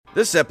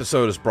This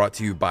episode is brought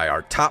to you by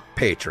our top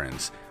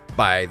patrons,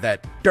 by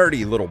that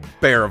dirty little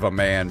bear of a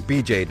man,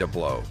 BJ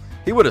DeBlow.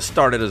 He would have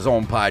started his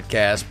own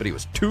podcast, but he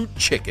was too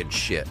chicken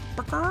shit.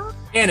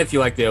 And if you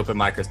like the Open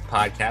Micers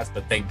podcast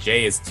but think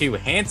Jay is too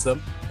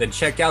handsome, then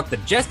check out the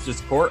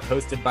Jester's Court,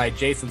 hosted by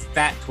Jason's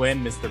fat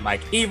twin, Mr.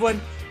 Mike Evelyn,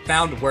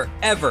 found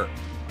wherever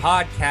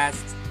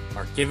podcasts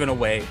are given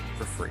away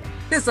for free.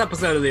 This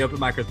episode of the Open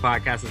Micers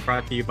podcast is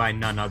brought to you by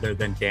none other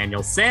than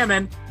Daniel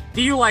Salmon.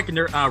 Do you like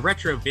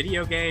retro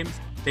video games?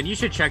 Then you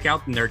should check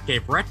out the Nerd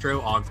Cave Retro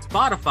on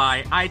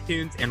Spotify,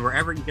 iTunes, and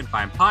wherever you can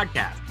find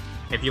podcasts.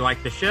 If you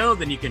like the show,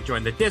 then you can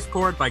join the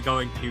Discord by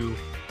going to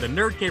the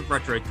Nerd Cave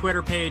Retro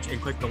Twitter page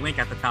and click the link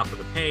at the top of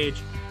the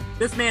page.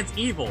 This man's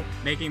evil,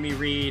 making me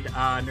read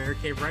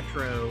Nerd Cave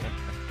Retro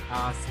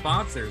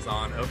sponsors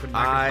on Open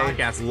Micers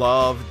Podcast. I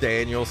love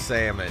Daniel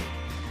Salmon.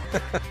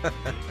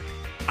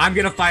 I'm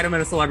going to fight him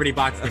in a celebrity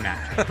boxing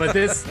match. But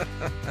this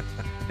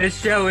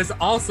show is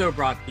also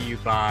brought to you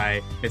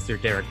by Mr.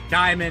 Derek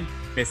Diamond,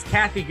 Miss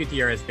Kathy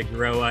Gutierrez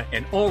Figueroa,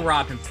 and old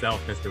Rob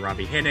himself, Mr.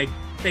 Robbie Hennig.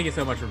 Thank you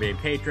so much for being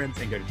patrons,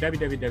 and go to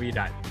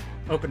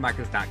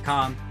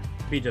www.openmicers.com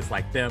to be just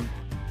like them.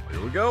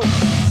 Here we go.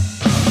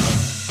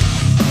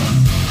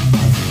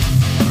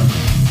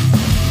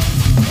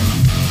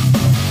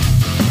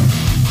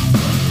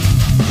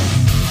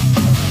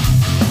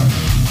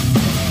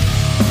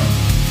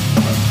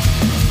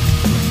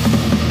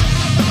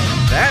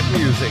 That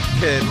music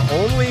can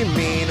only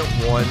mean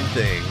one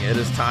thing. It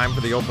is time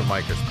for the Open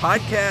Micers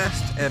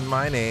podcast, and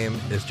my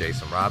name is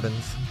Jason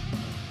Robbins.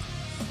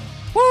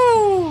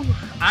 Woo!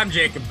 I'm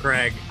Jacob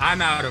Craig. I'm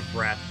out of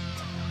breath.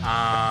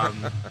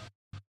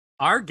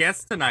 Our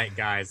guest tonight,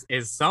 guys,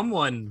 is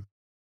someone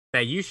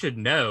that you should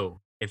know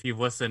if you've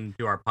listened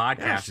to our podcast.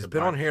 Yeah, she's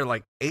been on here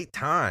like 8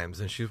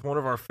 times, and she's one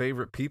of our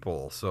favorite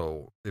people.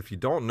 So if you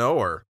don't know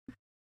her, you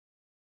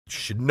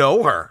should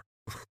know her.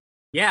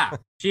 Yeah,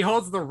 she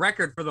holds the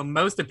record for the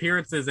most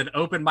appearances in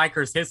Open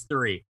Micers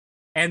history.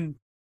 And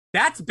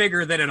that's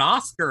bigger than an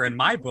Oscar in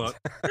my book.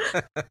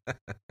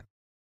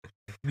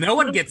 No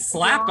one gets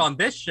slapped on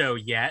this show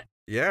yet.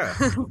 Yeah.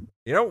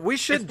 You know, we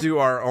should do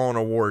our own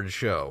award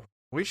show.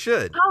 We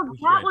should. Oh,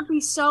 that would be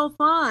so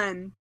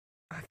fun.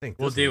 I think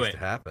we'll do it. To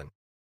happen.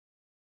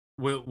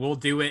 We'll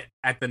do it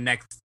at the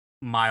next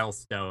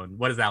milestone.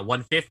 What is that,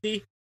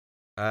 150?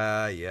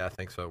 Yeah, I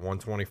think so.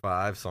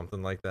 125,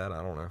 something like that.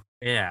 I don't know.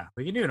 Yeah,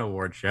 we can do an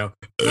award show.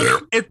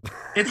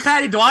 It's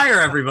Patty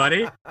Dwyer,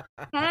 everybody.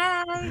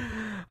 Hey.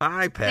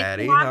 Hi,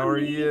 Patty. How are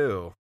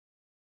you?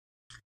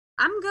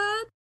 I'm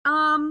good.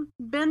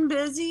 Been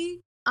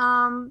busy.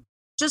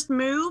 Just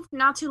moved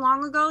not too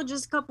long ago,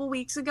 just a couple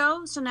weeks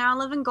ago. So now I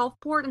live in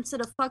Gulfport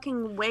instead of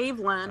fucking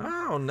Waveland.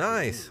 Oh,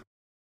 nice.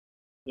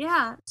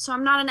 Yeah, so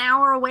I'm not an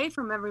hour away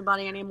from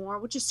everybody anymore,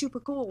 which is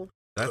super cool.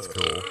 That's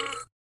cool.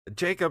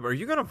 Jacob, are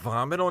you gonna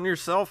vomit on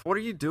yourself? What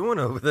are you doing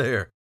over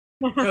there?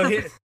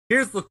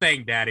 Here's the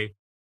thing, Daddy.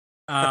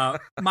 My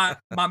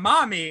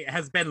mommy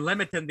has been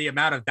limiting the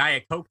amount of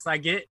Diet Cokes I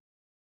get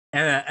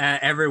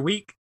every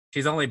week.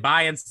 She's only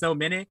buying so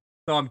many.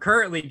 So I'm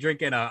currently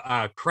drinking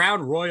a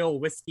Crown Royal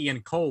whiskey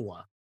and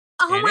cola.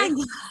 Oh my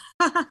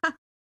God.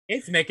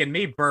 It's making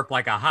me burp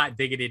like a hot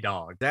diggity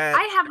dog.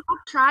 I have not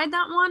tried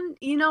that one,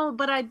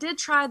 but I did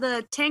try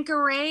the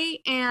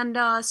Tanqueray and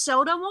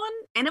soda one,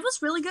 and it was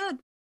really good.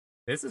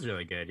 This is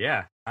really good,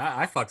 yeah.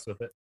 I fucks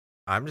with it.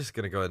 I'm just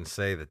going to go ahead and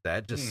say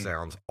that just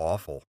sounds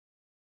awful.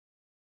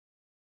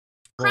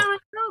 Crown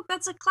Coke,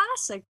 that's a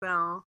classic,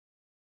 though.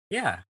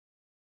 Yeah.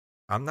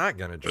 I'm not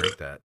going to drink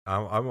that.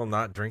 I will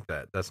not drink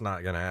that. That's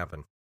not going to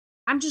happen.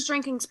 I'm just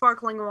drinking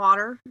sparkling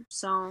water,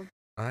 so.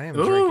 I am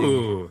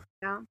drinking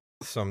yeah.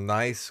 some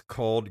nice,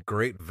 cold,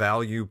 great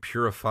value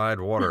purified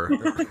water.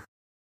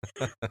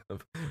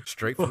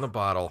 Straight from the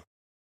bottle.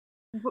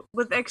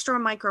 With extra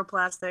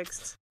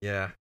microplastics.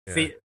 Yeah.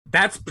 See,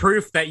 that's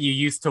proof that you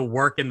used to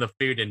work in the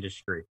food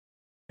industry.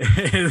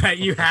 That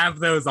you have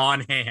those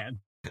on hand.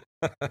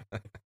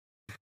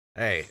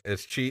 Hey,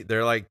 it's cheap.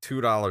 They're like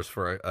 $2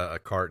 for a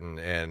carton,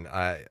 and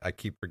I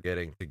keep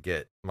forgetting to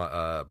get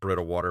my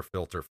Brita water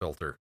filter.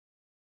 Brita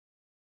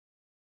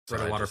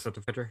water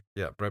filter?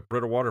 Yeah,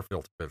 Brita water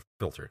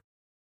filter.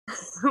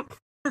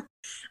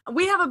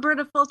 We have a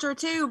Brita filter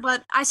too,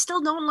 but I still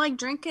don't like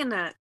drinking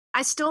it.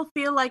 I still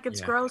feel like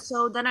it's gross,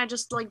 so then I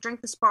just drink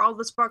all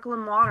the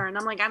sparkling water, and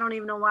I'm like, I don't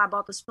even know why I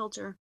bought this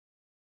filter.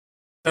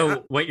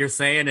 So what you're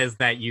saying is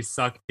that you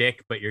suck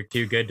dick, but you're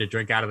too good to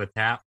drink out of the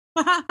tap?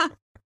 But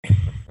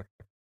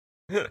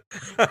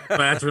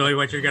that's really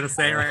what you're gonna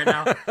say right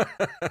now?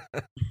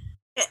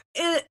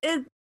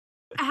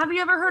 Have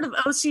you ever heard of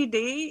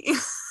OCD?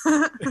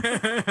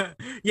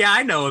 Yeah,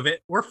 I know of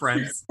it. We're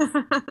friends.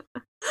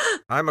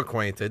 I'm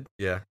acquainted,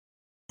 yeah.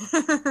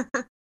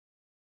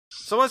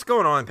 So what's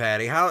going on,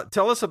 Patty?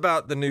 Tell us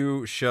about the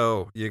new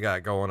show you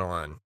got going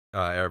on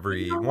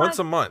once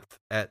a month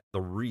at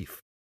the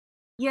Reef.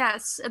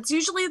 Yes, it's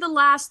usually the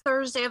last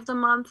Thursday of the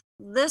month.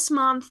 This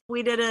month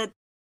we did it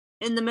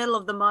in the middle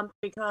of the month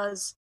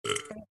because we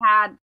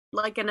had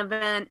like an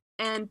event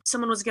and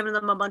someone was giving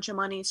them a bunch of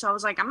money. So I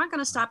was like, I'm not going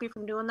to stop you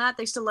from doing that.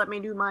 They still let me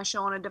do my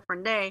show on a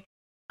different day.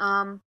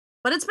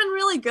 But it's been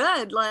really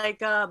good.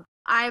 Like,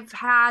 I've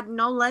had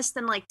no less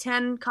than like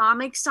 10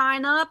 comics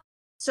sign up.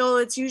 So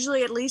it's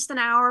usually at least an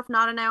hour, if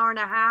not an hour and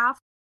a half.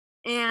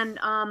 And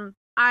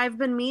I've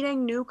been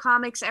meeting new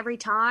comics every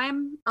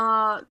time.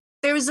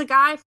 There was a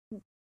guy,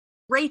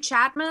 Ray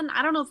Chapman.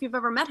 I don't know if you've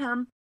ever met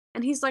him.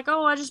 And he's like,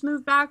 oh, I just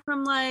moved back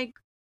from like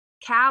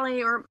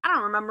Cali, or I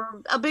don't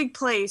remember, a big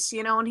place,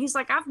 you know. And he's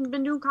like, I've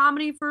been doing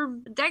comedy for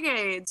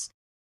decades.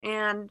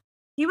 And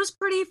he was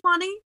pretty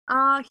funny.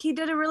 He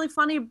did a really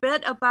funny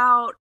bit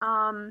about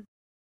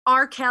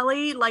R.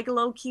 Kelly, like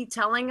low key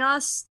telling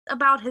us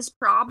about his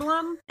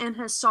problem in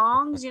his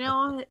songs, you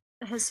know,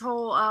 his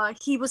whole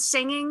he was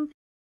singing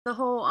the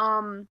whole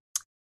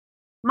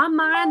my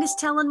mind is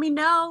telling me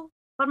no,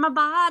 but my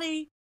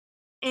body.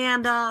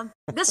 And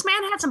this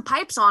man had some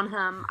pipes on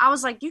him. I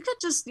was like, you could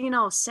just, you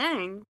know,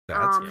 sing.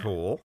 That's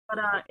cool. But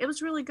it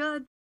was really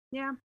good.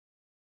 Yeah.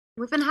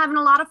 We've been having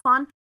a lot of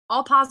fun,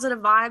 all positive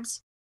vibes.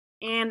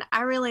 And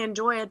I really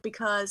enjoy it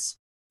because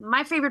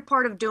my favorite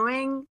part of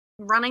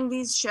running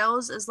these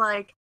shows is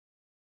like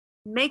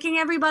making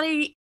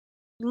everybody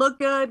look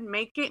good,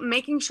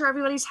 making sure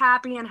everybody's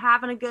happy and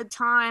having a good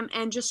time,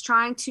 and just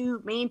trying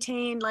to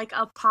maintain like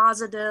a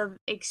positive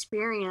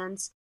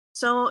experience.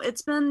 So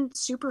it's been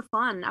super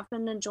fun. I've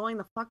been enjoying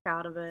the fuck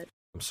out of it.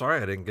 I'm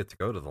sorry I didn't get to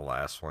go to the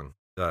last one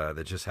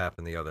that just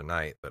happened the other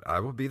night, but I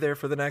will be there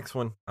for the next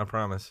one. I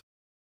promise.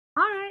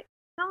 All right.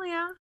 Hell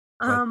yeah.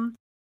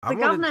 The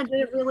governor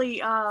did it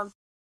really,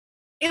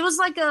 it was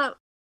like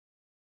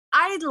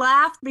I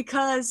laughed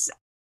because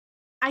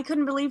I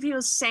couldn't believe he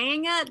was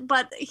saying it,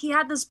 but he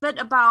had this bit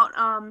about,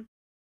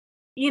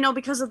 you know,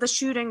 because of the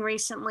shooting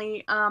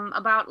recently,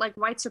 about like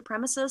white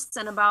supremacists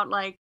and about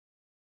like,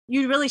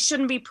 you really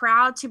shouldn't be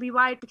proud to be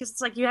white because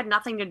it's like you had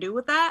nothing to do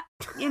with that,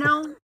 you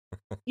know?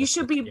 You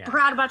should be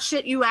proud about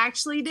shit you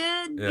actually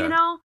did, you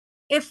know?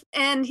 It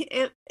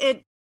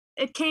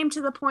came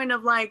to the point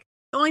of like,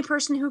 the only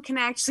person who can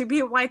actually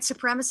be a white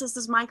supremacist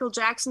is Michael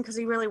Jackson because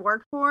he really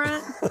worked for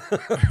it.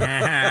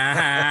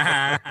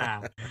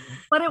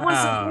 But it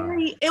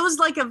was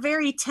like a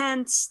very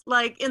tense,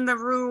 like in the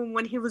room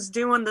when he was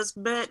doing this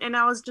bit, and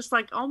I was just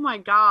like, oh my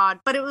God.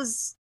 But it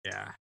was,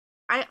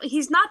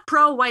 he's not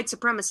pro white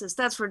supremacist,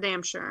 that's for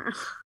damn sure.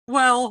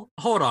 Well,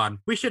 hold on.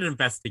 We should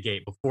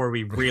investigate before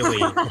we really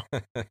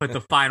put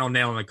the final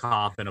nail in the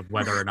coffin of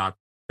whether or not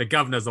the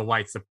governor's a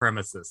white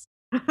supremacist.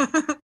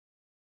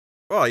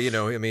 Well, you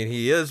know, I mean,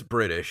 he is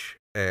British,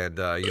 and,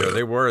 you know,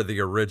 they were the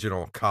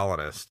original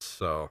colonists,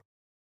 so.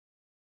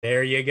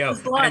 There you go.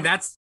 And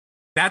that's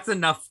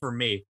enough for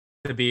me,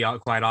 to be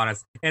quite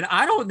honest. And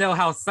I don't know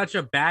how such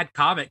a bad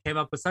comic came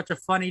up with such a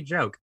funny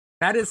joke.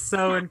 That is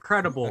so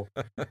incredible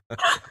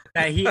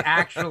that he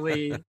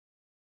actually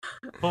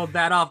pulled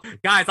that off.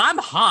 Guys, I'm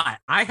hot.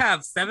 I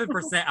have 7%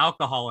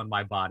 alcohol in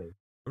my body.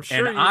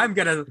 I'm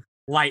going to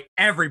light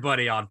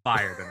everybody on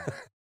fire tonight.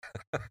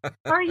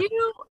 Are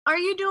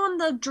you doing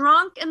the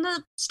drunk and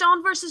the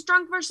stone versus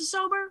drunk versus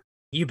sober?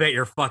 You bet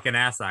your fucking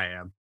ass I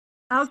am.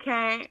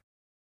 Okay.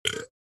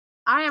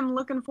 I am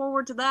looking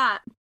forward to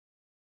that.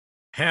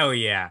 Hell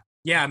yeah.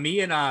 Yeah,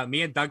 me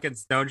and Duncan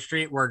Stone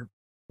Street, we're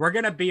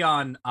gonna be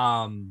on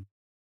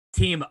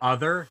team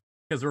other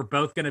because we're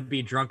both gonna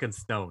be drunk and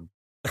stoned.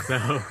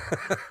 So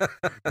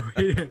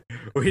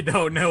we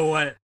don't know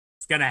what's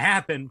gonna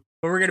happen,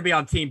 but we're gonna be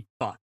on team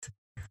fucked.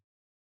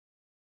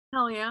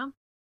 Hell yeah.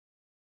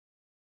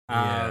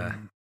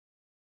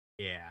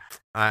 Yeah.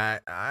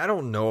 I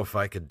don't know if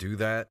I could do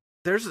that.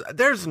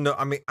 There's no,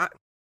 I mean,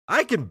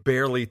 I can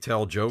barely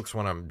tell jokes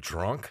when I'm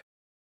drunk,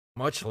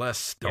 much less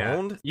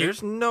stoned.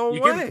 There's no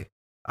way.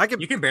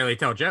 You can barely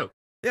tell jokes.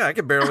 Yeah, I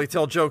can barely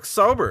tell jokes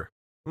sober,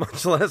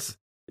 much less,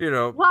 you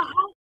know. Well,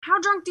 how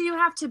drunk do you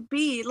have to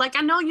be? Like,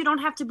 I know you don't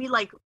have to be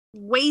like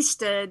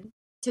wasted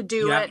to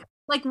do it.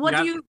 Like, what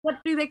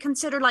do they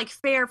consider like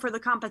fair for the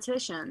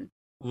competition?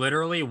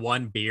 Literally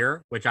one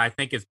beer, which I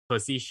think is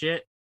pussy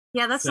shit.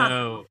 Yeah, that's not.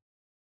 So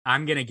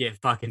I'm gonna get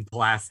fucking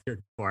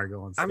plastered before I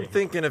go on stage. I'm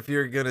thinking if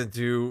you're gonna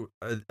do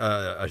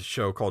a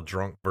show called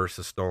Drunk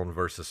versus Stone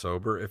versus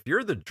Sober, if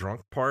you're the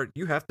drunk part,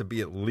 you have to be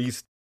at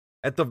least,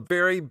 at the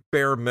very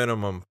bare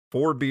minimum,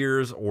 4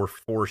 beers or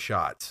 4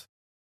 shots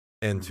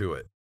into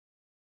it.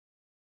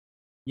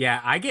 Yeah,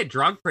 I get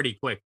drunk pretty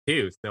quick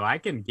too, so I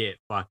can get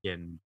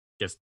fucking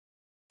just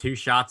 2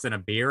 shots and a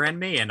beer in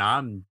me, and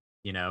I'm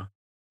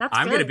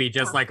gonna be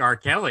just like R.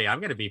 Kelly.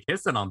 I'm gonna be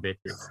pissing on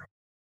bitches.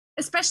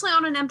 Especially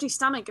on an empty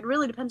stomach. It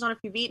really depends on if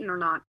you've eaten or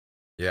not.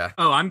 Yeah.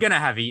 Oh, I'm gonna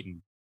have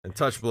eaten. And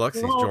Touch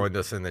Biloxi's joined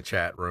us in the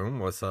chat room.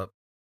 What's up,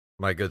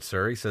 my good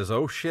sir? He says,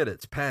 "Oh shit,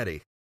 it's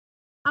Patty."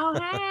 Oh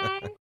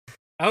hey.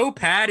 Oh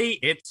Patty,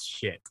 it's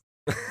shit.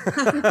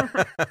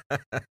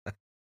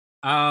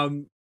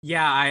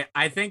 Yeah,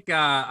 I think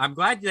I'm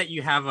glad that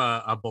you have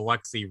a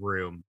Biloxi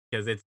room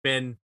because it's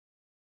been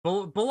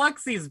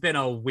Biloxi's been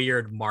a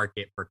weird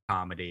market for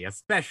comedy,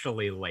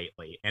 especially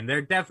lately, and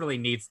there definitely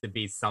needs to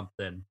be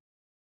something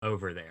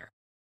over there.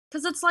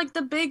 because it's like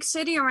the big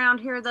city around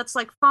here that's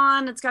like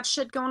fun. It's got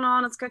shit going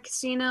on. It's got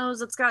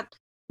casinos. It's got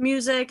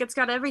music. It's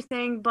got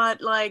everything,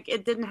 but like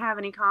it didn't have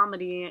any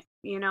comedy,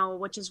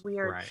 which is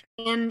weird.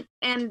 Right.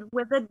 And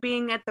with it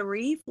being at the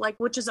Reef, like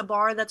which is a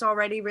bar that's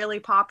already really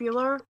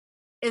popular,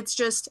 it's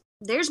just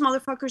there's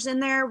motherfuckers in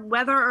there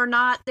whether or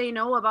not they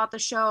know about the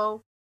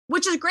show,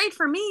 which is great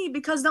for me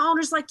because the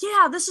owner's like,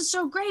 yeah, this is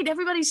so great.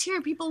 Everybody's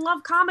here. People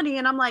love comedy.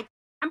 And I'm like,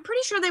 I'm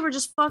pretty sure they were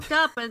just fucked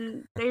up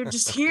and they're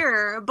just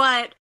here.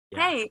 But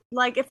hey,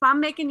 like if I'm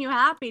making you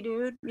happy,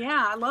 dude,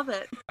 yeah, I love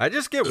it. I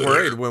just get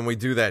worried when we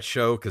do that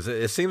show because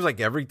it seems like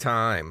every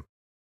time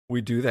we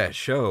do that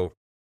show,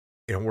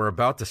 we're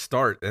about to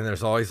start and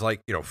there's always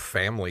like,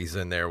 families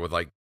in there with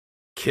like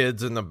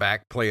kids in the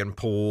back playing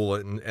pool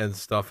and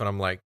stuff. And I'm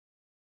like,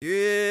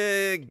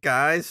 yeah,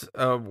 guys,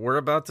 we're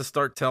about to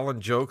start telling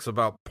jokes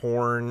about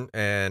porn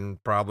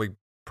and probably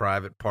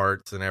private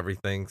parts and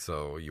everything.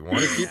 So you want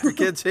to keep your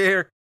kids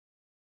here?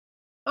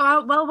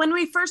 Well, when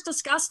we first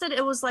discussed it,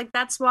 it was like,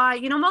 that's why,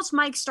 most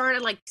mics start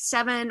at like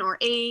 7 or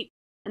 8,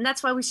 and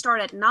that's why we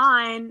start at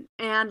 9.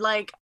 And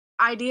like,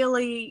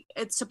 ideally,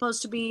 it's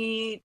supposed to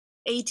be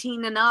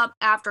 18 and up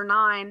after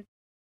 9.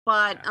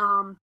 But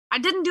I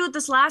didn't do it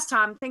this last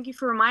time. Thank you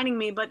for reminding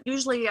me. But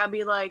usually I'd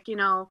be like,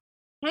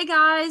 hey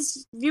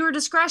guys, viewer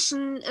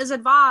discretion is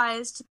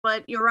advised.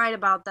 But you're right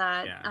about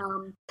that.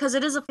 Because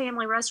it is a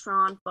family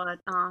restaurant. But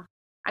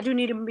I do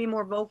need to be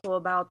more vocal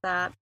about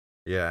that.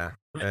 Yeah.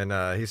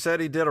 And he said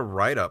he did a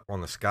write-up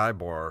on the Sky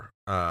Bar.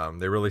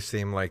 They really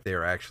seem like they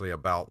are actually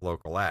about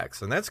local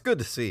acts. And that's good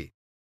to see.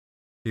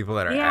 People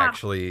that are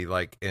actually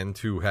like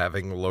into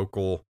having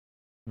local,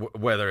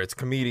 whether it's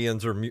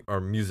comedians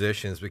or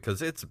musicians,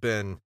 because it's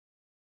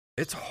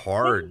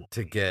hard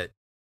to get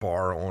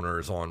bar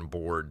owners on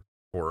board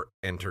for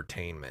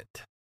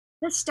entertainment.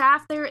 The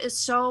staff there is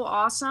so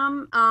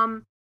awesome.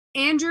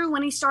 Andrew,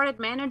 when he started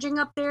managing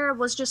up there,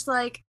 was just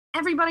like,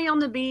 everybody on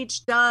the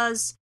beach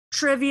does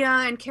trivia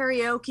and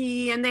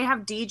karaoke, and they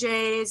have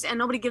DJs, and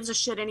nobody gives a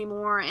shit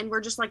anymore, and we're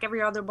just like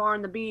every other bar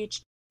on the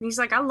beach. And he's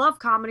like, I love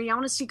comedy. I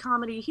want to see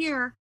comedy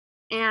here.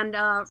 And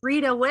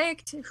Rita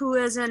Wicht, who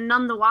is in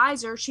None the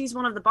Wiser, she's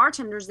one of the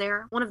bartenders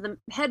there, one of the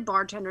head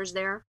bartenders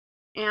there.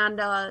 And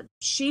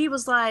she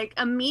was like,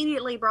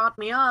 immediately brought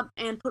me up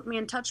and put me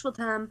in touch with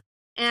him.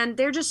 And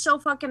they're just so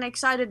fucking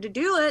excited to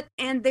do it.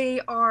 And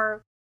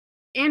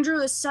Andrew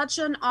is such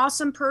an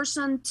awesome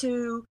person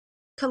to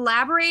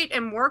collaborate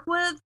and work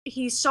with.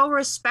 He's so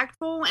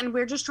respectful, and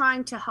we're just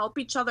trying to help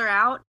each other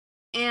out.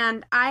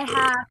 And I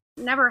have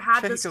never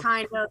had this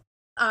kind of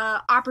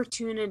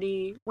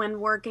opportunity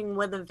when working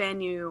with a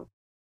venue.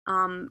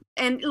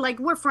 And like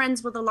we're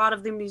friends with a lot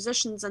of the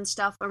musicians and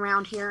stuff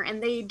around here,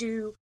 and they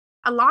do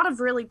a lot of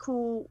really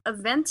cool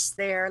events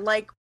there.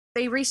 Like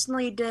they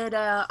recently did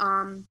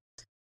a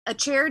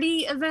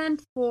charity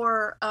event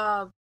for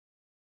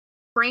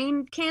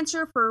brain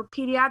cancer, for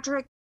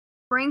pediatric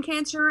brain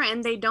cancer,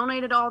 and they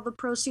donated all the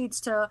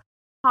proceeds to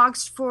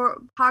Hogs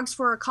for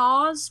a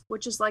Cause,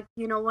 which is like,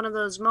 one of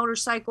those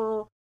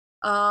motorcycle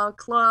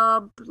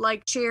club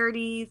like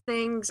charity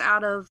things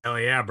out of hell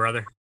yeah,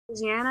 brother,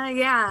 Louisiana.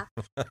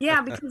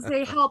 Yeah, because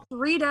they helped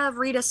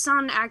Rita's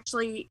son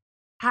actually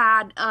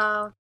had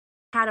a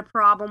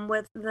problem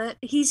with that.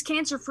 He's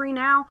cancer free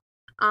now,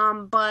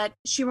 but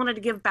she wanted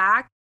to give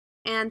back,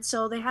 and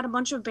so they had a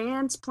bunch of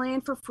bands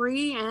playing for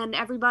free, and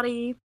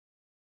everybody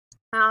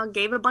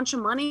gave a bunch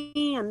of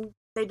money, and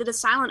they did a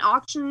silent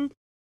auction.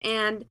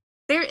 And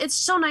it's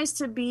so nice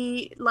to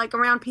be like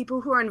around people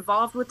who are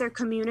involved with their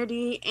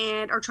community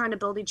and are trying to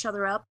build each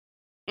other up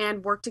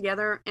and work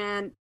together.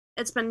 And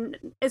it's been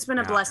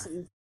a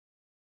blessing.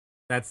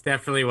 That's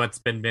definitely what's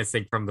been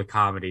missing from the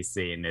comedy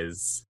scene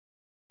is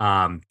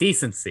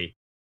decency.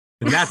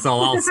 And that's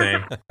all I'll say.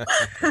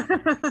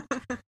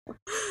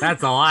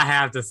 That's all I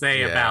have to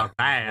say about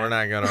that. We're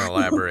not going to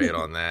elaborate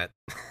on that.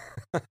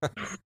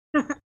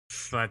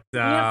 But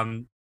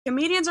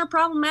comedians are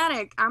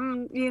problematic.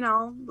 I'm,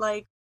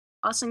 like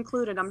us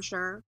included, I'm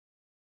sure.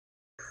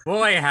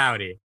 Boy,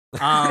 howdy.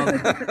 Patty,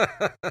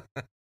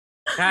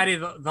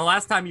 the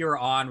last time you were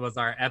on was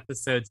our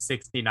episode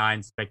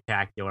 69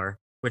 spectacular,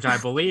 which I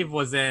believe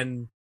was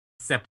in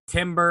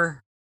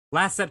September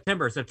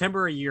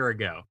a year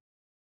ago.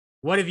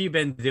 What have you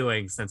been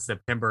doing since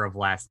September of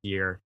last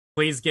year?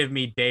 Please give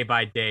me day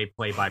by day,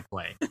 play by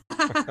play.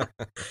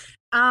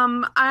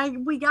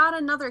 We got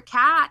another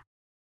cat.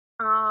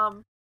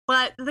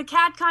 But the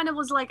cat kind of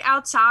was like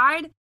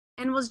outside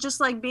and was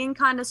just like being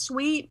kind of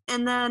sweet.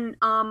 And then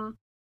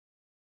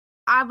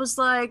I was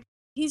like,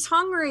 he's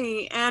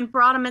hungry, and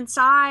brought him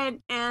inside,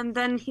 and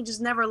then he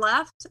just never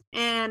left.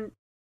 And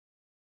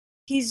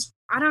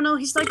I don't know,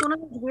 he's like one of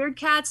those weird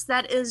cats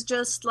that is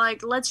just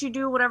like lets you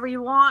do whatever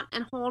you want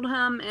and hold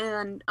him.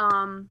 And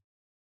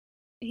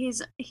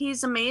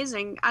he's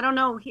amazing. I don't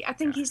know. I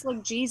think he's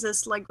like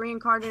Jesus, like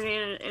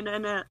reincarnated in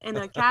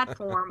a cat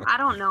form. I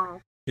don't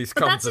know. He's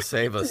come to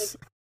save us.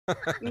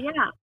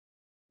 Yeah.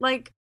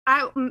 Like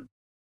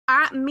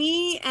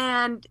me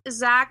and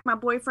Zach, my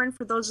boyfriend,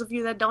 for those of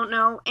you that don't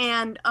know,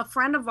 and a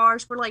friend of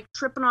ours were like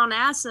tripping on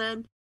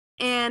acid,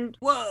 And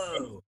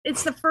Whoa.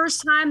 it's the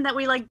first time that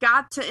we like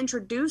got to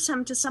introduce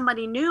him to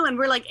somebody new, and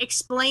we're like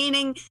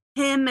explaining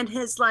him and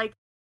his like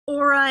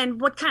aura and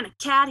what kind of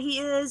cat he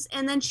is,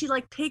 and then she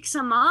like picks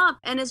him up,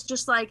 and it's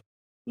just like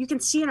you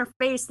can see in her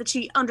face that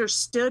she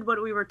understood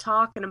what we were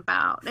talking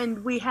about,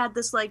 and we had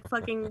this like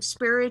fucking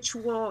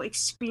spiritual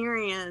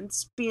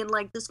experience being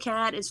like, this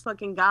cat is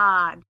fucking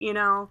God, you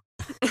know.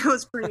 It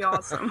was pretty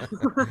awesome.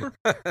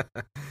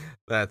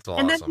 That's awesome.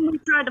 And then we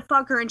tried to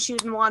fuck her and she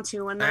didn't want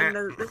to, and then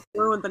it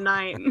ruined the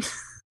night.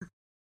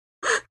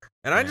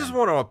 And I just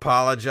want to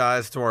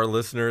apologize to our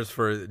listeners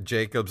for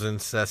Jacob's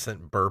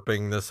incessant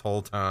burping this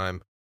whole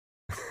time.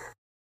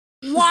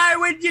 Why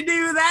would you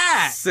do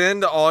that?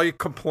 Send all your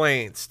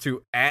complaints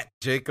to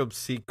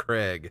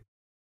 @JacobCCraig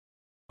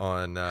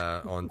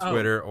on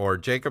Twitter or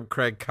Jacob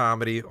Craig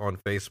Comedy on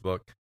Facebook.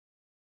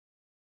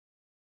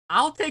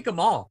 I'll take them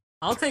all.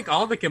 I'll take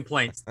all the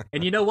complaints.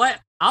 And you know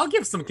what? I'll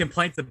give some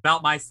complaints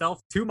about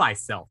myself to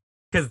myself,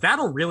 because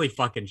that'll really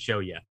fucking show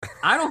you.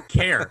 I don't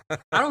care.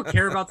 I don't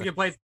care about the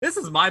complaints. This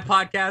is my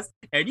podcast.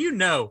 And you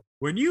know,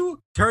 when you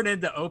turn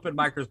into Open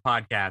Micers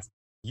Podcast,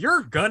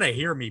 you're going to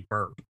hear me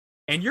burp.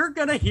 And you're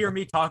going to hear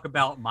me talk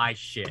about my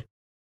shit.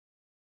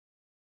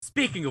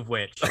 Speaking of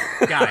which,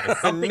 guys,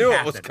 I knew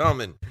it was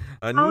coming.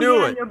 I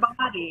knew it. Your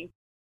body.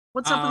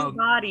 What's up with your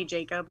body,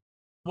 Jacob?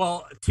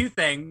 Well, two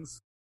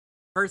things.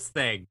 First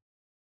thing,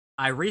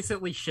 I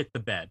recently shit the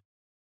bed.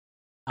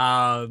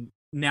 Now,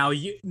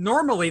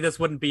 normally this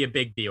wouldn't be a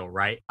big deal,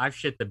 right? I've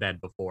shit the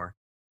bed before.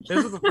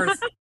 This was the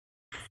first.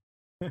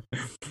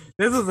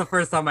 This was the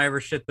first time I ever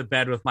shit the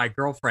bed with my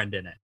girlfriend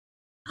in it.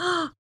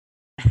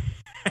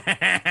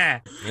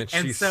 And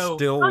she's still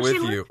with she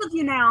you. lives with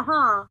you now,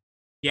 huh?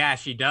 Yeah,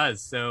 she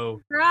does. So,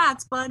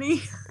 congrats,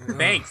 buddy.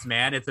 Thanks,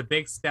 man. It's a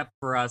big step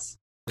for us.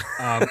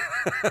 Sorry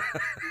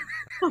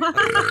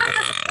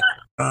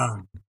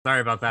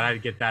about that. I had to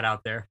get that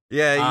out there.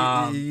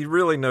 Yeah, you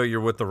really know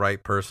you're with the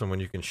right person when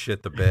you can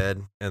shit the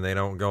bed and they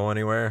don't go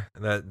anywhere.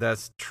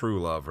 That's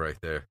true love right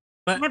there.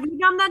 But have you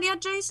done that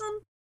yet, Jason?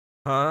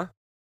 Huh?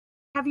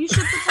 Have you shit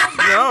the bed?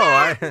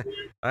 No,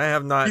 I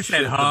have not You shit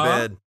said, the huh?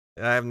 bed.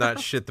 I have not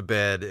shit the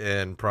bed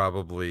in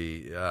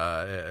probably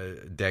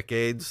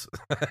decades.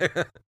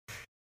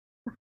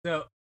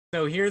 So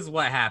here's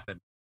what happened.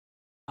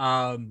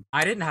 I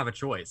didn't have a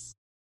choice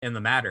in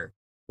the matter.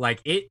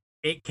 Like it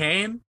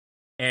came,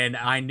 and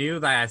I knew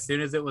that as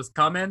soon as it was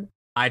coming,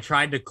 I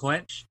tried to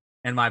clench,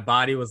 and my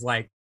body was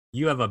like,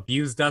 "You have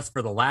abused us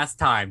for the last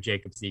time,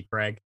 Jacob C.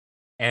 Craig,"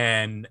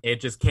 and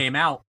it just came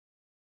out.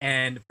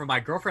 And from my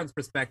girlfriend's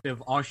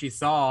perspective, all she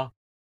saw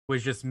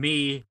was just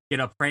me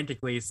get up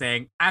frantically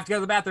saying, "I have to go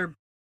to the bathroom,"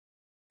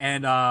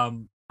 and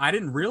I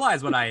didn't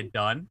realize what I had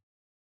done.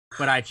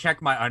 But I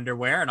checked my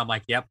underwear and I'm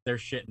like, yep,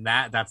 there's shit in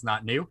that. That's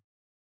not new.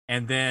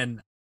 And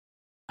then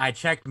I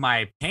checked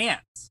my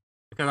pants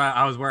because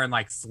I was wearing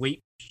like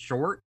sleep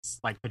shorts,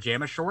 like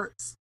pajama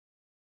shorts.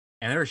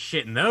 And there was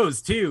shit in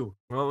those too.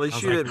 Well, at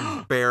least you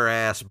didn't bare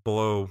ass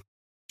blow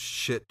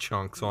shit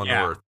chunks onto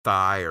her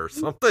thigh or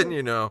something,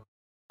 you know.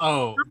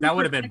 Oh, that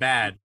would have been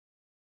bad.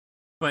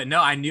 But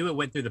no, I knew it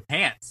went through the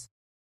pants.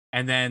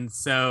 And then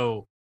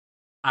so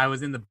I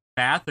was in the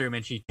bathroom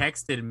and she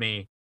texted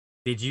me,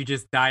 "Did you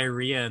just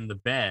diarrhea in the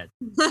bed?"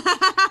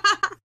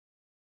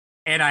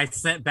 And I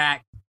sent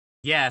back,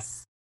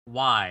 "Yes,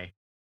 why?"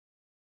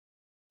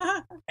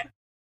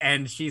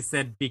 And she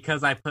said,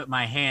 "Because I put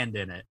my hand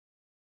in it."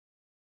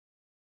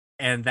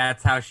 And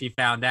that's how she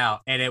found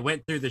out. And it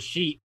went through the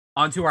sheet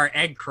onto our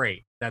egg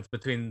crate that's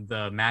between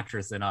the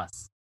mattress and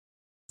us.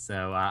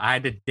 So I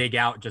had to dig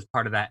out just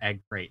part of that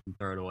egg crate and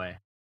throw it away.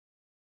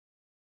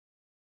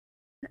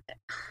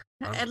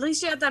 At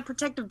least you had that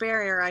protective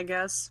barrier, I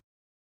guess.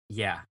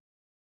 Yeah.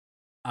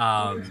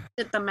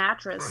 Hit the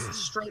mattress,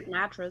 straight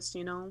mattress,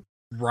 you know.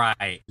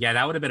 Right. Yeah,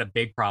 that would have been a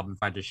big problem if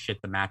I just shit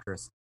the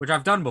mattress, which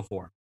I've done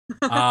before.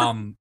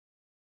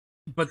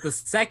 But the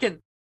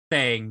second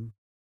thing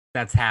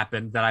that's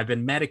happened that I've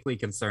been medically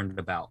concerned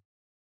about,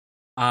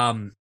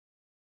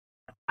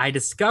 I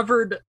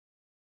discovered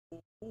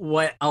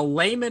what a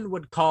layman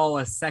would call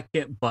a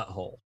second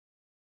butthole.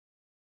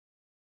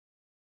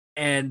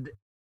 And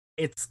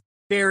it's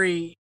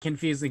very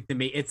confusing to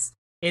me.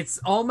 It's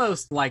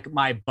almost like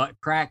my butt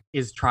crack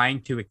is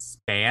trying to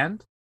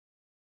expand,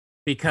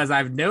 because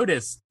I've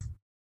noticed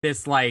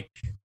this, like,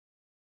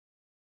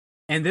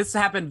 and this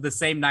happened the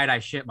same night I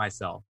shit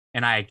myself,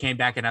 and I came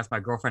back and asked my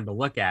girlfriend to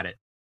look at it.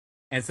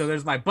 And so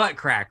there's my butt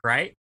crack,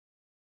 right?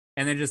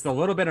 And then just a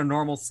little bit of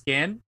normal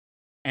skin,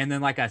 and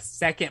then like a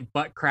second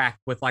butt crack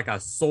with like a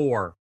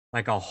sore,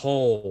 like a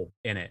hole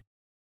in it.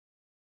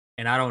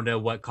 And I don't know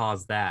what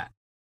caused that.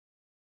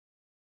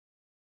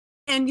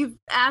 And you've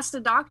asked a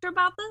doctor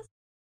about this?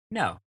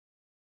 No.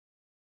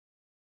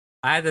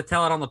 I had to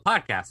tell it on the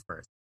podcast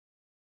first.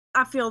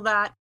 I feel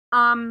that.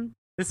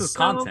 This is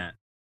content.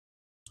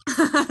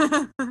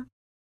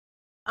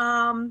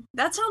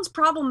 That sounds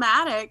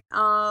problematic.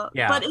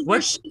 Yeah. But is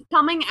there shit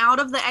coming out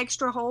of the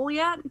extra hole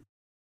yet?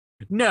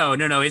 No.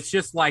 It's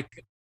just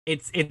like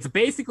it's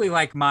basically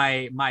like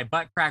my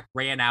butt crack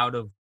ran out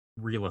of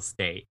real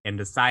estate and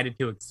decided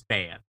to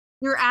expand.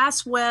 Your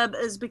ass web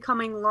is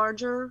becoming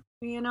larger,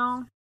 you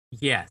know?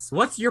 Yes.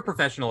 What's your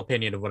professional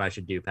opinion of what I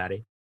should do,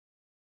 Patty?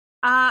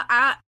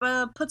 I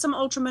put some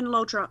Ultraman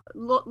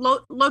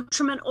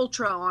Lotramin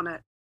Ultra on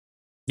it.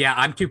 Yeah,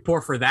 I'm too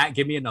poor for that.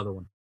 Give me another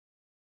one.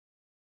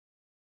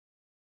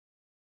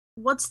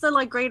 What's the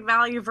like great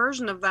value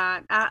version of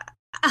that?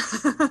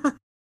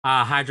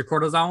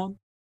 Hydrocortisone?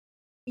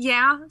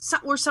 Yeah,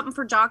 or something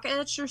for jock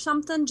itch or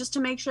something, just to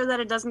make sure that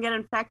it doesn't get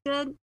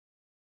infected.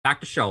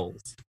 Dr.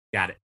 Scholl's.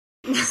 Got it.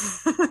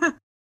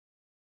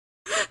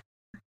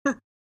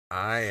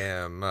 I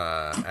am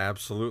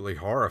absolutely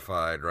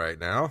horrified right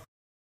now.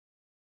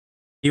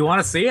 You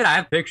want to see it? I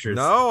have pictures.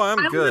 No, I'm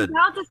good.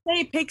 I was about to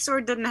say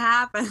Pixar didn't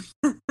happen.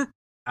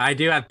 I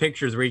do have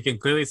pictures where you can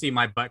clearly see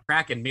my butt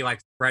crack and me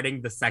like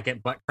spreading the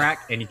second butt crack,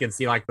 and you can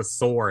see like the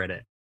sore in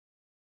it.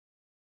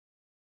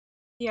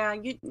 Yeah,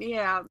 you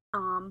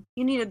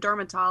need a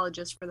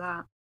dermatologist for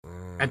that.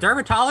 A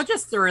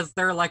dermatologist, or is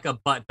there like a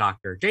butt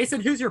doctor?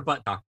 Jason, who's your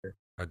butt doctor?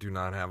 I do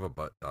not have a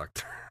butt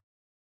doctor.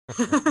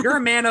 You're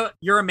a man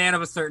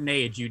of a certain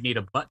age. You need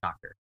a butt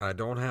doctor. I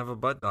don't have a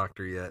butt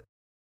doctor yet.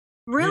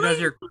 Really?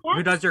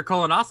 Who does your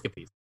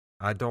colonoscopies?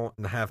 I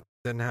didn't have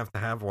to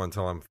have one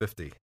until I'm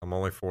 50. I'm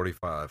only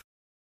 45.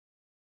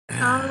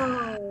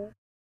 Oh.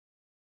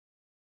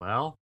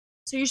 Well,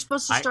 so you're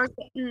supposed to start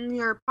getting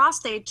your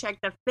prostate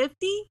checked at 50?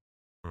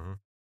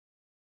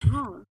 Mm-hmm.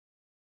 Oh.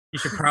 You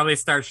should probably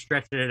start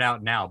stretching it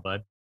out now,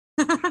 bud.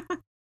 I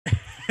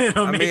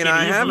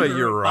have a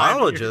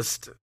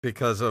urologist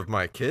because of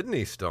my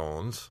kidney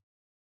stones,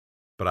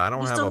 but I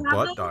don't have a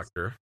butt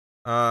doctor.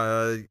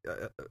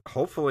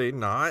 Hopefully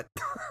not.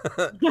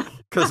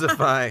 Because if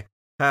I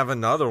have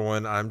another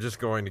one, I'm just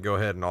going to go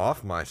ahead and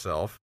off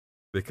myself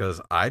because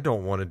I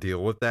don't want to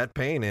deal with that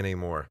pain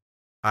anymore.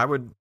 I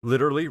would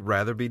literally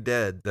rather be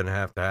dead than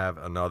have to have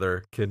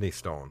another kidney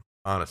stone,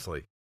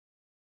 honestly.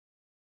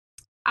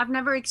 I've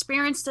never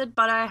experienced it,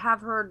 but I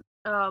have heard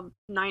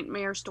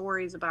nightmare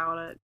stories about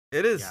it.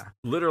 It is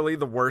literally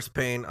the worst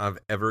pain I've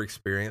ever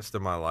experienced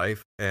in my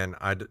life, and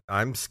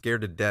I'm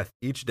scared to death.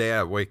 Each day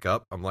I wake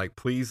up, I'm like,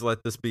 please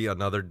let this be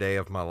another day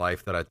of my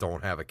life that I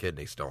don't have a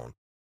kidney stone.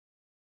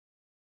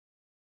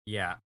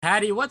 Yeah.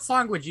 Patty, what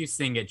song would you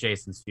sing at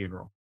Jason's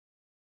funeral?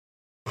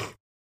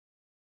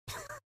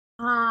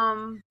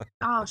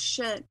 Oh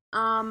shit.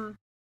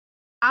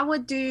 I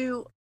would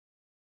do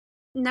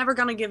Never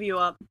Gonna Give You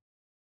Up.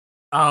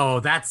 Oh,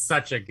 that's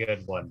such a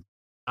good one.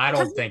 I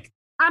don't think.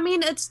 I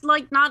mean, it's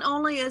like not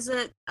only is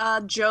it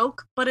a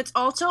joke, but it's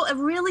also a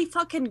really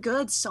fucking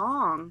good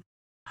song.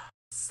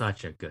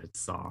 Such a good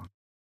song.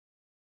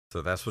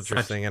 So that's what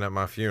you're singing at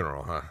my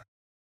funeral, huh?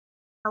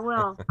 I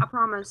will. I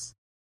promise.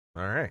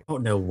 All right. I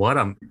don't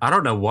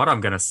know what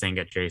I'm gonna sing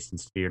at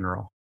Jason's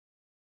funeral.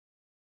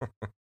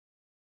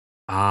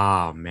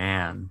 Oh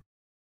man.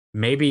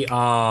 Maybe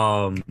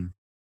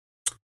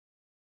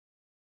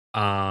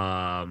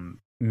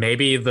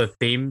maybe the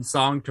theme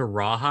song to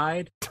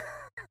Rawhide.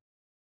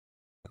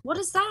 What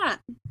is that?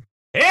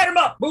 Hit him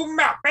up, boom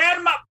up, hit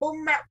him up,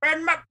 boom up, hit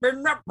him up, hit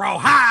him up,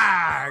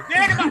 Rawhide.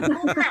 Hit him up,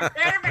 boom up,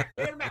 hit him up,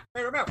 hit him up,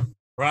 hit him up.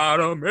 Ride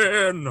him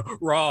in,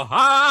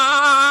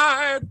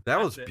 Rawhide. That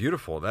was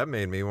beautiful. That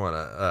made me want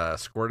to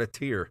squirt a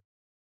tear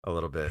a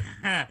little bit.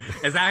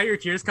 Is that how your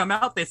tears come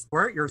out? They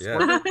squirt? You're a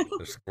squirter?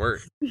 They're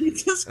squirt.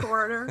 He's a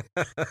squirter.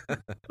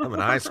 I'm an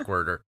eye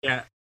squirter.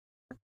 Yeah.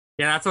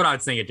 Yeah, that's what I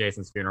would sing at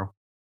Jason's funeral.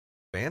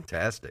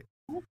 Fantastic.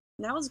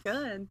 That was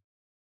good.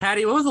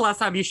 Patty, when was the last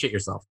time you shit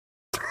yourself?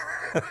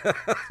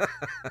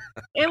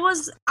 It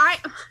was I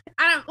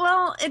don't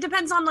well, it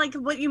depends on like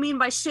what you mean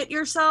by shit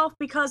yourself,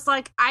 because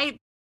like I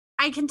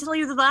can tell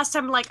you the last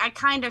time like I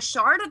kind of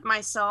sharted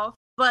myself,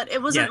 but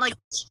it wasn't like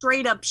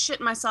straight up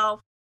shit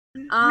myself.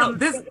 No,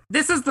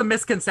 this is the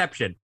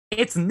misconception.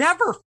 It's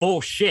never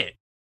full shit.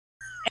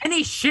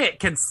 Any shit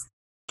can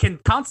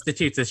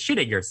constitutes as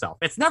shitting yourself.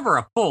 It's never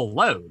a full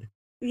load.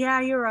 Yeah,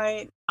 you're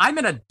right. I'm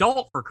an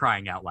adult, for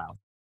crying out loud.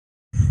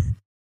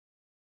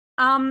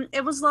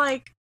 It was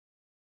like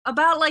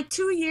about like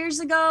 2 years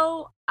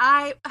ago.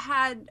 I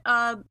had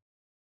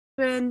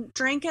been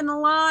drinking a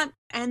lot,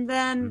 and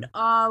then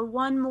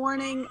one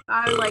morning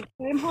I like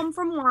came home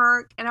from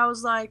work, and I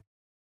was like,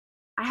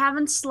 I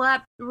haven't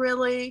slept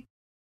really,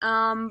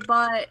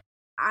 but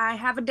I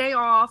have a day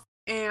off,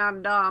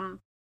 and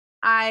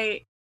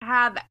I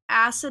have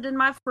acid in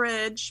my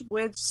fridge,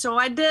 so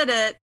I did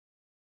it.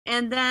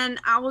 And then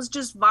I was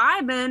just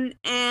vibing,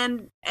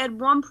 and at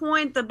one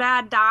point the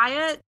bad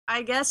diet,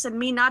 I guess, and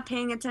me not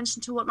paying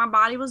attention to what my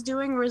body was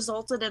doing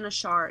resulted in a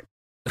shart.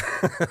 It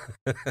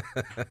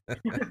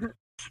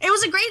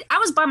was I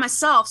was by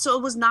myself, so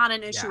it was not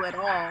an issue at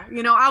all.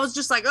 You know, I was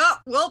just like, oh,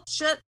 well,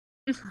 shit.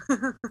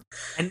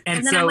 and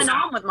then so, I went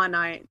on with my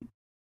night.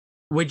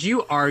 Would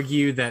you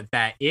argue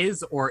that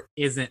is or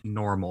isn't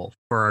normal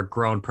for a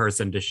grown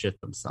person to shit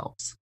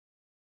themselves?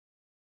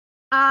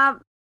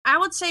 I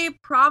would say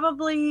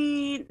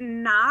probably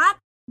not,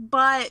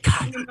 but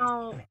you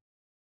know,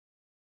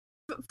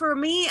 for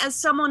me, as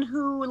someone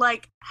who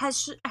like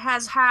has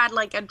had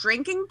like a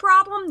drinking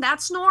problem,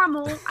 that's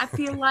normal. I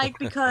feel like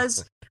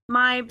because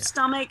my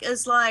stomach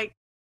is like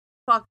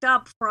fucked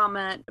up from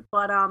it.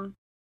 But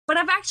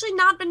I've actually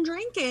not been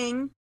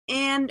drinking,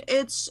 and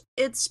it's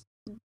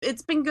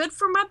been good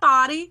for my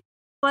body,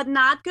 but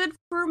not good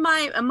for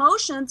my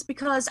emotions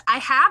because I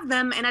have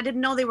them and I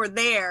didn't know they were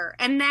there,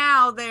 and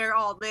now they're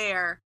all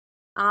there.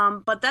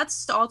 But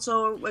that's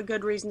also a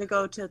good reason to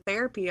go to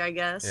therapy, I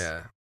guess.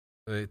 Yeah.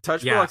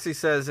 Touch Biloxi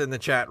says in the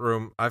chat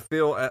room, I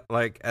feel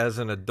like as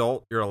an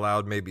adult, you're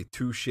allowed maybe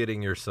 2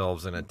 shitting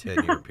yourselves in a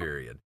 10-year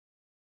period.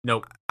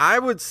 Nope. I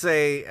would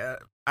say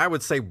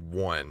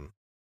one.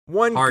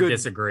 Hard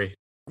disagree.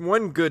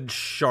 One good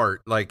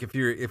shart. Like if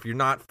you're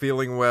not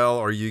feeling well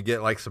or you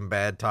get like some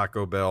bad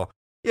Taco Bell,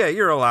 yeah,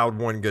 you're allowed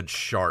one good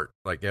shart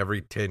like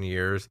every 10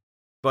 years.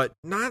 But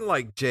not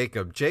like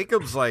Jacob.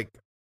 Jacob's like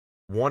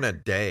one a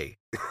day.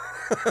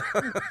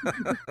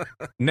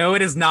 No,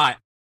 it is not.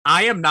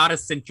 I am not a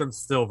Centrum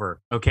Silver,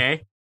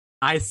 okay?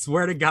 I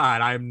swear to God,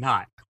 I am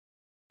not.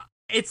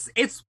 It's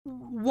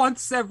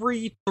once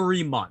every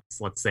 3 months,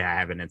 let's say I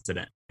have an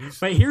incident.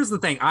 But here's the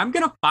thing. I'm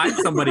going to find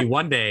somebody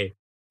one day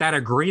that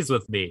agrees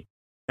with me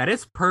that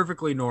it's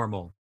perfectly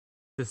normal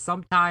to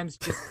sometimes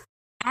just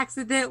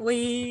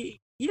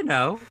accidentally,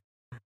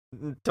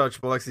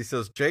 Touch Biloxi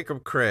says,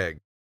 Jacob Craig,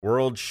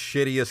 world's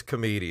shittiest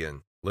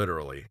comedian,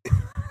 literally.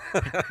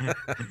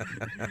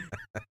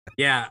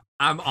 Yeah,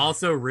 I'm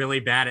also really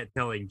bad at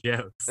telling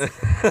jokes.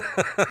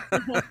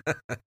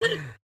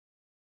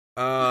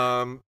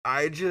 I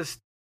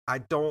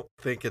don't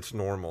think it's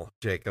normal,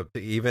 Jacob, to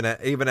even at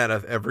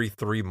every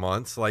 3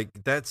 months. Like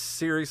that's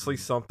seriously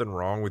something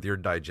wrong with your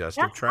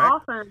digestive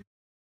tract. Often.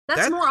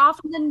 That's more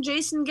often than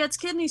Jason gets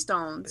kidney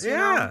stones.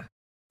 Yeah.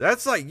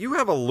 That's like you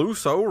have a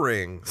loose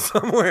O-ring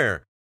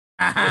somewhere.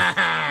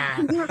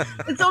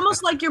 It's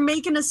almost like you're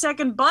making a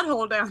second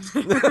butthole down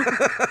there.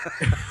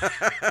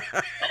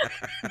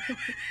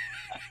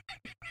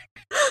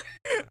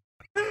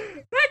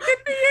 That could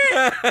be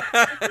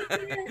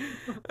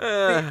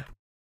it.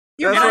 That's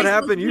what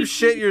happened. You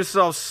shit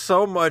yourself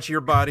so much,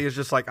 your body is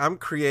just like, I'm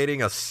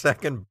creating a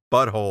second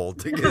butthole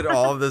to get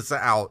all this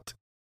out.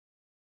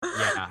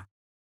 Yeah.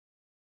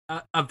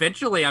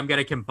 Eventually, I'm going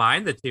to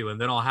combine the two, and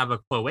then I'll have a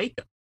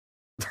cloaca.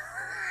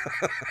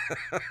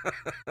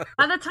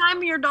 By the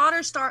time your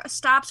daughter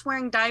stops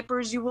wearing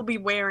diapers, you will be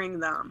wearing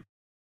them.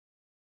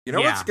 You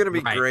know what's going to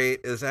be great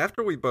is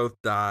after we both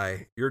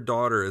die, your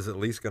daughter is at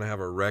least going to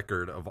have a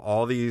record of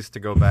all these to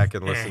go back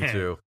and listen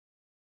to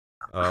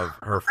of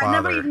her father.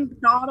 I never even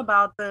thought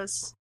about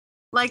this.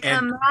 Like,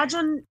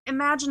 imagine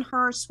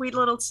her sweet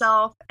little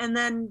self and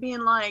then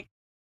being like,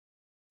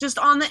 just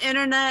on the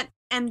internet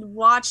and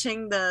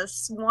watching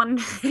this one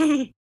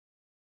day.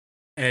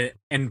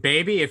 And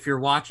baby, if you're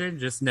watching,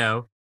 just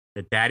know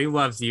that Daddy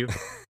loves you.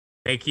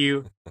 Thank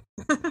you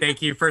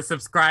for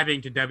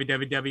subscribing to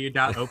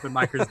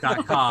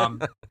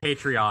www.openmicers.com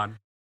Patreon.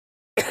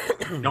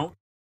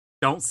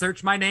 Don't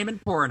search my name in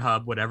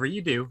Pornhub. Whatever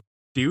you do,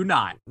 do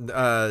not do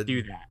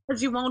that,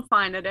 because you won't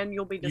find it, and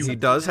you'll be disappointed. He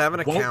does have an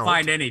account. Won't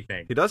find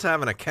anything. He does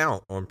have an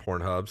account on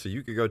Pornhub, so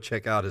you could go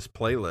check out his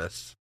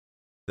playlists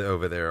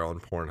over there on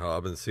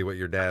Pornhub and see what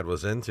your dad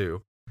was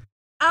into.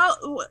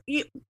 Oh,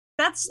 you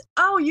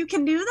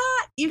can do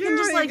that? You can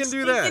just like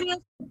do that.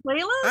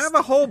 Playlist? I have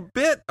a whole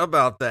bit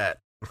about that.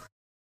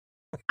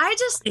 I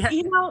just,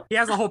 he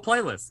has a whole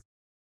playlist.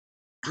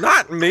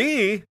 Not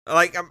me.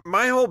 Like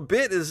my whole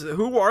bit is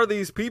who are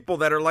these people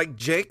that are like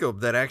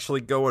Jacob that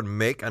actually go and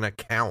make an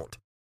account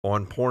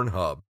on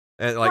Pornhub?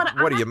 And like,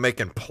 what are you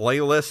making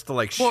playlists to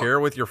like share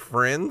with your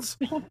friends?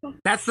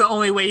 That's the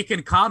only way you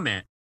can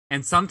comment.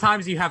 And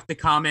sometimes you have to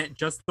comment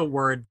just the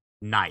word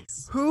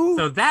nice. Who?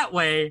 So that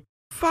way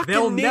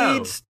fucking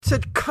needs to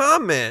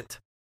comment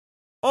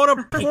on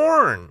a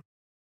porn.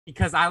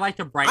 Because I like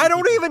to brighten. I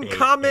don't even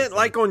comment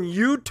like on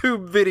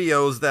YouTube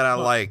videos that I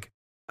like.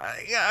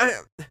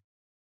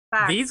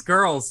 These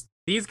girls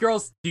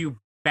do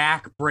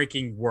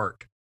back-breaking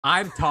work.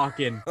 I'm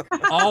talking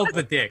all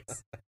the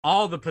dicks,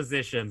 all the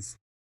positions,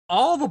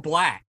 all the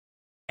black,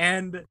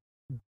 and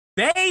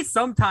they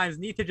sometimes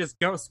need to just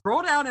go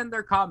scroll down in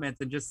their comments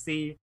and just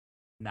see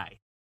nice.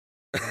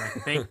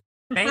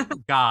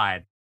 Thank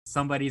God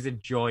somebody's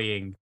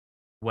enjoying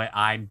what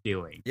I'm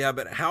doing. Yeah,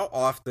 but how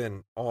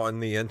often on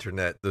the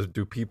internet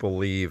do people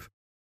leave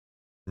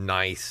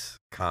nice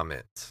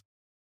comments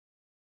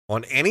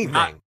on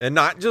anything? And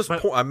not just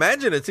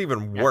imagine it's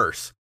even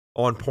worse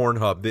on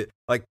Pornhub.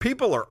 Like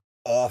people are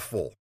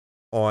awful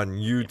on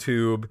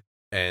YouTube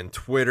and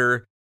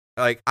Twitter.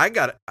 Like I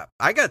got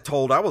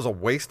told I was a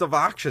waste of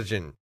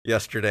oxygen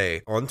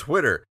yesterday on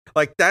Twitter.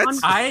 Like that's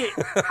I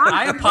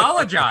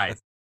apologize.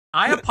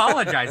 I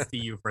apologize to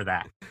you for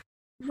that.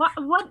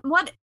 What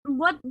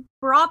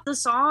brought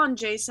this on,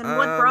 Jason?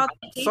 What brought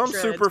the hatred? Some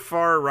super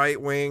far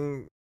right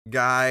wing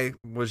guy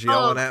was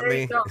yelling at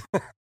me.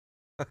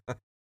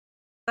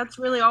 That's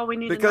really all we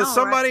need to know. Because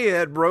somebody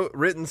had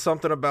written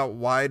something about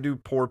why do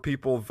poor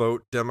people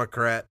vote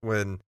Democrat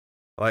when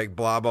like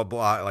blah blah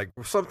blah, like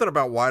something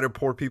about why do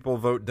poor people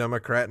vote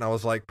Democrat, and I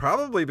was like,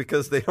 probably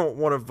because they don't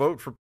want to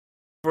vote for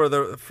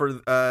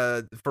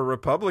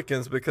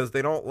Republicans because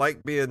they don't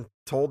like being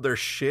told they're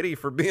shitty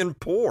for being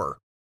poor.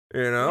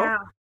 Yeah.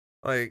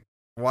 Like,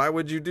 why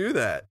would you do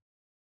that?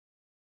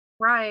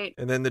 Right.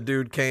 And then the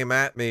dude came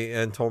at me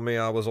and told me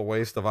I was a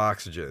waste of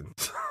oxygen.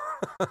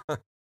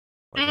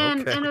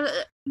 And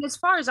as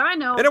far as I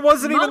know, and it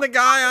wasn't even the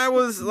guy I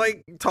was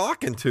like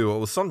talking to. It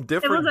was some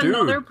different dude. It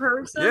was another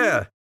person.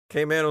 Yeah,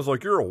 came in and was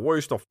like, "You're a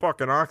waste of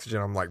fucking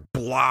oxygen." I'm like,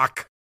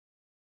 block.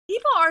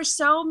 People are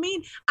so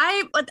mean.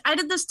 I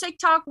did this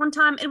TikTok one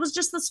time. It was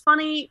just this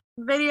funny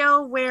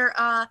video where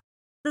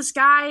this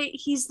guy,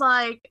 he's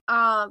like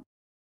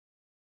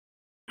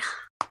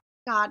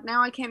God,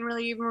 now I can't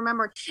really even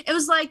remember. It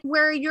was like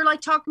where you're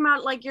like talking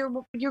about like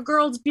your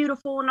girl's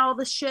beautiful and all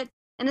this shit,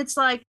 and it's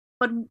like,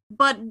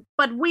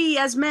 but we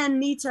as men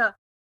need to,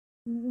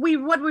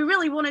 what we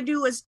really want to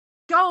do is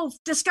go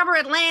discover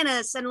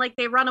Atlantis, and like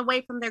they run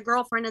away from their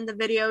girlfriend in the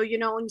video, you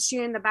know, and she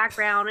in the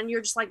background, and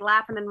you're just like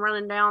laughing and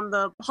running down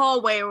the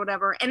hallway or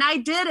whatever. And I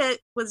did it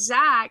with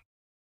Zach,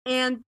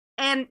 and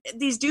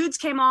these dudes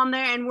came on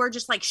there and were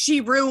just like,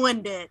 she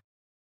ruined it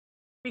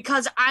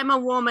because I'm a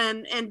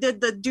woman, and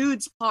did the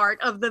dude's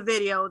part of the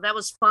video that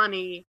was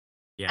funny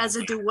as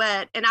a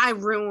duet, and I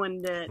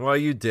ruined it. Well,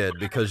 you did,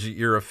 because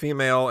you're a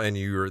female and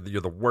you're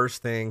the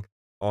worst thing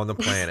on the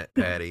planet,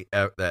 Patty.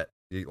 That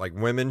like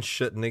women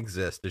shouldn't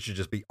exist. It should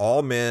just be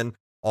all men,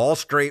 all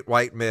straight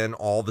white men,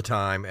 all the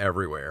time,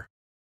 everywhere.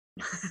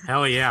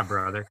 Hell yeah,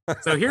 brother.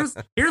 So here's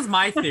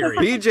my theory.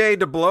 BJ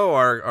DeBlow,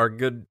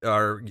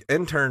 our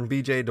intern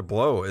BJ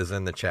DeBlow is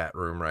in the chat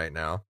room right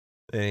now.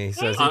 And he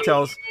says he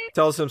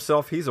tells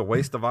himself he's a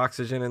waste of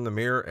oxygen in the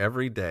mirror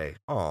every day.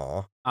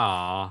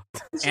 Aw.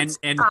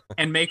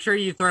 And make sure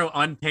you throw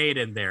unpaid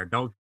in there.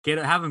 Don't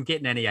have him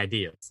getting any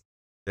ideas.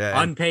 Yeah.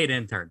 Unpaid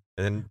intern.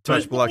 And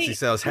Touch Biloxi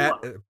says,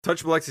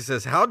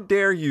 how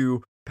dare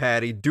you,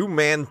 Patty, do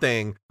man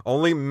thing.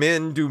 Only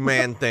men do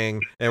man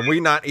thing, and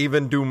we not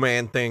even do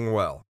man thing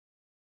well.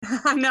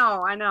 I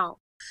know.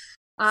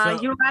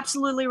 You're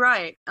absolutely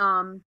right.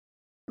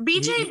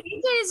 BJ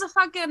is a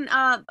fucking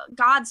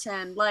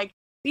godsend. Like,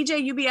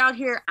 BJ, you be out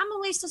here, I'm a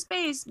waste of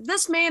space.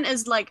 This man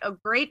is like a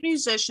great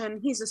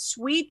musician. He's a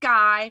sweet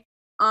guy.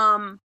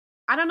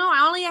 I don't know.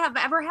 I only have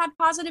ever had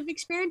positive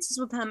experiences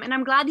with him, and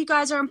I'm glad you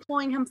guys are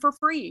employing him for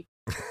free.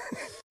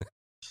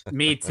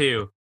 Me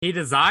too. He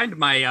designed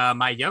my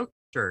my yoke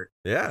shirt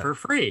for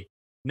free.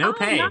 No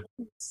pay.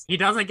 Nice. He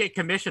doesn't get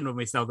commission when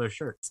we sell those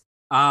shirts.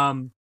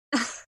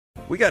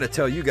 We got to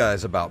tell you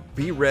guys about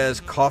B-Res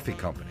Coffee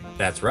Company.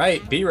 That's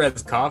right.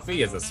 B-Res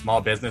Coffee is a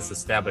small business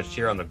established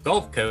here on the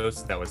Gulf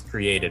Coast that was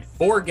created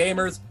for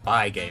gamers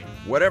by gamers.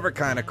 Whatever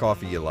kind of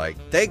coffee you like,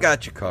 they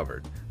got you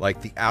covered.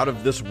 Like the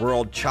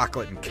out-of-this-world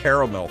chocolate and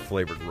caramel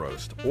flavored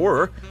roast,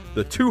 or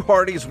the Two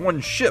Hardies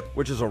One Ship,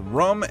 which is a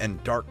rum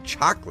and dark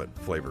chocolate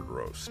flavored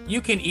roast.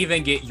 You can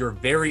even get your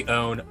very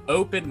own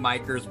Open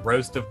Micers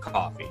roast of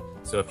coffee.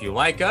 So if you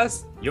like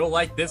us, you'll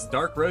like this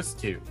dark roast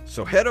too.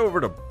 So head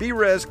over to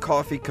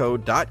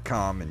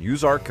brescoffeeco.com and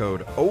use our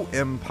code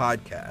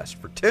OMPodcast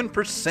for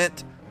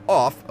 10%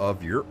 off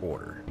of your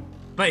order.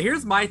 But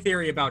here's my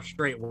theory about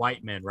straight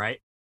white men,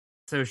 right?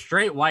 So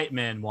straight white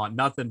men want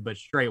nothing but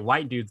straight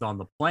white dudes on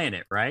the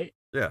planet, right?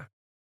 Yeah.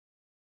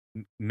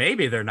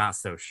 Maybe they're not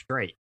so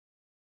straight.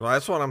 Well,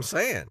 that's what I'm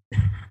saying.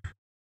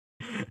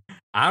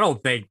 I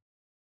don't think,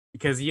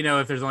 because, you know,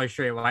 if there's only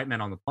straight white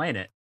men on the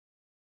planet,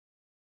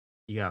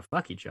 you gotta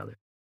fuck each other.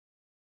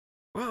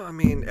 Well, I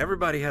mean,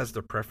 everybody has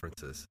their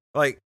preferences.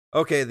 Like,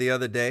 okay, the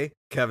other day,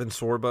 Kevin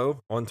Sorbo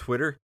on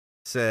Twitter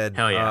said,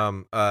 hell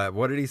yeah.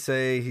 What did he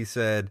say? He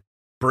said,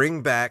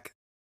 bring back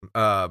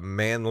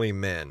manly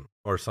men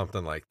or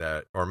something like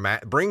that, or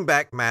bring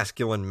back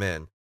masculine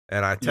men.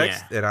 And I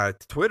and I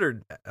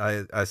twittered,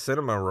 I sent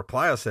him a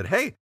reply. I said,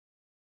 hey,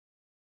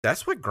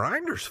 that's what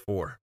Grindr's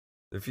for.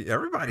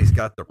 Everybody's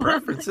got their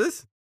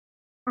preferences.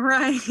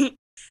 Right.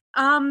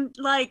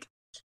 Like,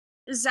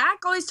 Zach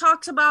always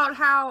talks about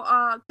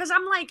how, because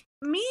I'm like,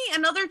 me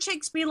and other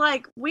chicks be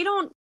like, we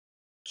don't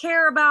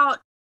care about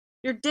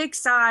your dick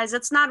size.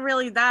 It's not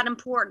really that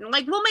important.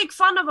 Like, we'll make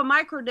fun of a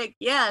micro dick,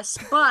 yes,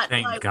 but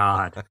thank like,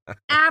 God.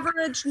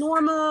 Average,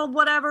 normal,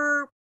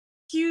 whatever,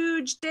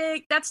 huge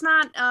dick, that's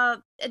not,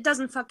 it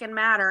doesn't fucking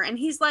matter. And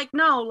he's like,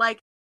 no, like,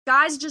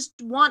 guys just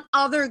want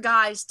other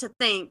guys to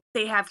think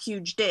they have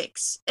huge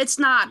dicks. It's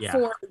not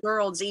for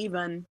girls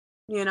even,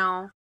 you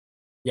know?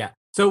 Yeah.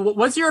 So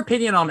what's your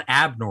opinion on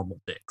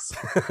abnormal dicks?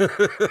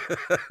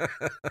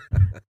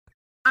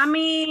 I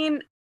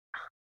mean,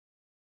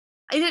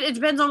 it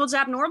depends on what's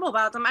abnormal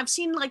about them. I've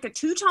seen like a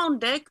two-tone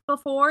dick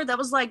before that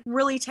was like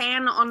really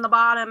tan on the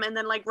bottom and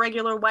then like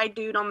regular white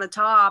dude on the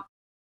top.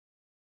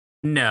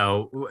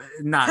 No,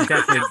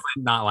 definitely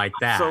not like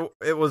that. So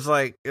it was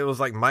like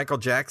Michael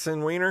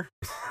Jackson wiener.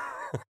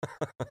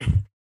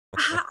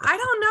 I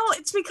don't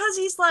it's because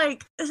he's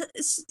like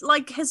his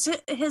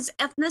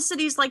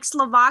ethnicity is like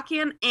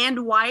Slovakian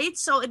and white,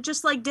 so it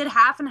just like did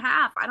half and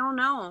half. I don't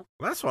know.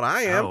 That's what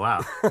I am. Oh,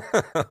 wow.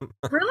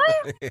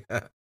 Really?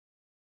 Yeah.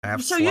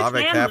 Half So you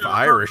Slavic, can, half though.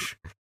 Irish.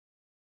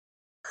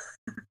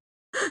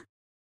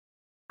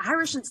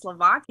 Irish and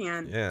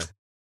Slovakian. Yeah.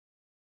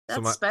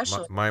 That's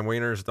special. My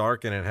wiener's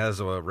dark and it has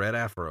a red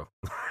afro.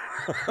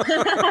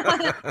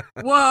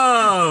 Whoa!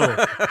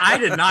 I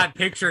did not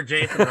picture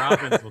Jason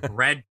Robbins with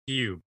red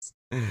pubes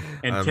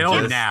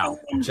until now.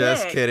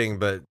 Just kidding,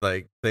 but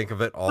like think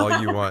of it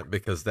all you want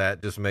because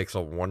that just makes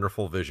a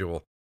wonderful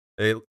visual.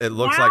 It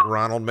looks like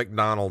Ronald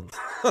McDonald.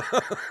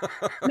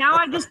 Now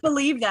I just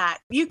believe that.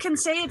 You can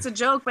say it's a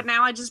joke, but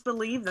now I just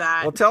believe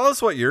that. Well, tell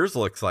us what yours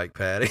looks like,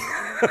 Patty.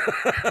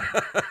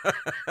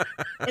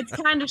 It's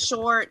kind of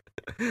short.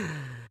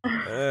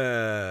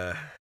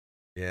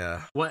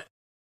 Yeah.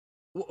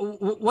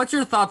 What's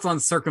your thoughts on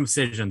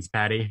circumcisions,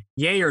 Patty?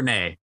 Yay or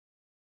nay?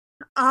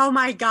 Oh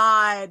my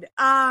god.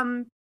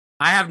 I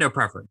have no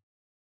preference.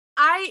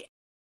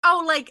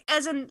 Like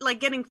as in like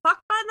getting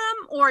fucked by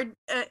them, or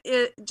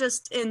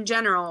just in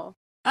general?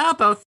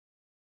 Both.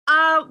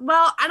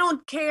 Well, I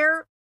don't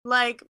care.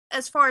 Like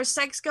as far as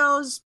sex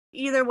goes,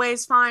 either way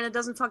is fine. It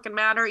doesn't fucking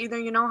matter. Either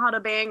you know how to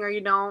bang or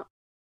you don't.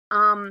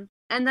 And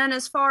then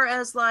as far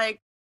as like,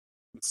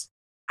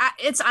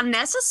 it's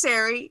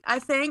unnecessary, I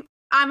think.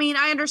 I mean,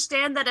 I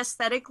understand that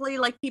aesthetically,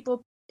 like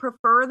people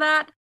prefer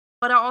that,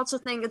 but I also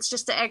think it's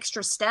just an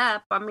extra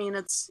step. I mean,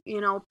 it's,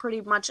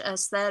 pretty much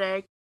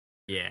aesthetic.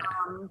 Yeah.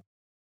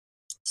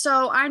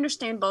 So I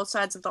understand both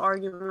sides of the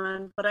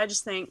argument, but I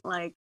just think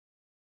like,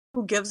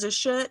 who gives a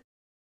shit?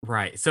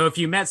 Right. So if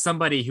you met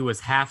somebody who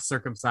was half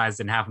circumcised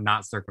and half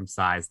not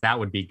circumcised, that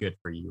would be good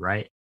for you,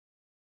 right?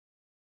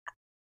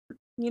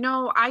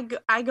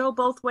 I go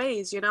both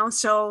ways,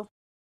 so.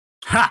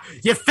 Ha!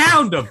 You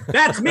found him!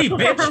 That's me,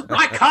 bitch!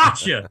 I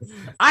caught you!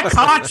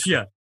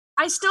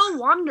 I still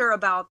wonder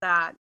about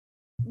that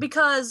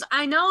because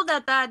I know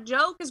that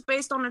joke is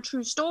based on a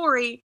true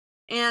story,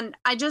 and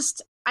I'm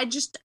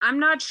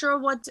not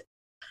sure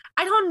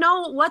I don't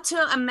know what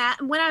to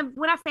imagine when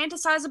I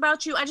fantasize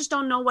about you. I just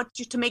don't know what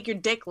to make your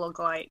dick look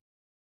like.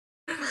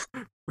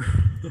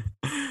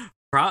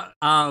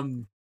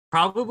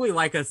 Probably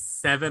like a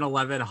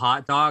 7-Eleven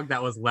hot dog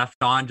that was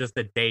left on just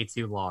a day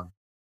too long.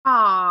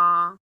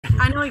 Aw,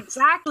 I know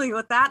exactly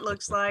what that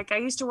looks like. I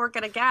used to work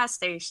at a gas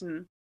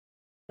station.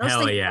 Those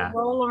Hell things yeah.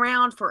 roll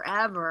around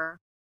forever.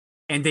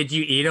 And did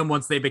you eat them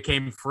once they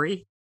became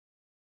free?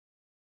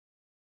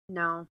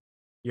 No.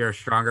 You're a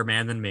stronger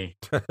man than me.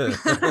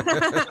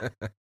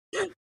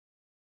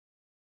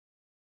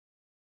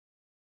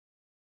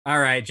 All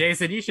right,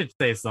 Jason, you should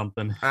say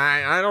something.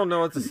 I don't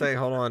know what to say.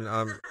 Hold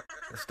on.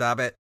 Stop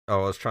it.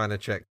 Oh, I was trying to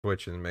check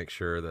Twitch and make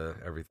sure that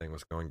everything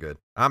was going good.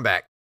 I'm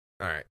back.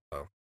 All right.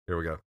 Oh, here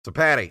we go. So,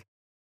 Patty,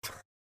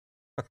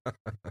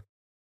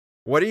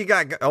 what do you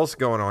got else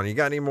going on? You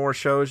got any more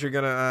shows you're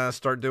gonna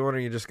start doing, or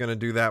you just gonna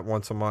do that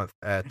once a month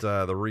at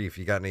the Reef?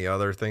 You got any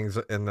other things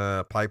in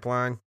the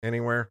pipeline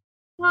anywhere?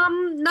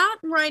 Not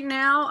right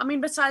now. I mean,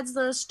 besides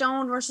the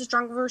Stoned versus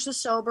Drunk versus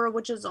Sober,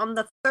 which is on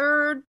the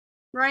 3rd,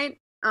 right?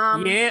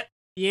 Yeah.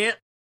 The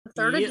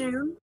 3rd of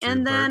June.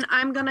 And then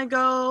I'm gonna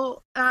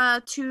go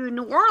to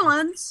New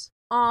Orleans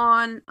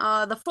on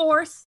the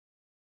 4th.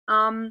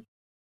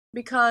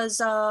 Because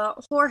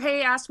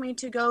Jorge asked me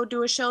to go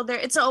do a show there.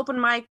 It's an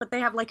open mic, but they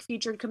have like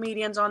featured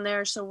comedians on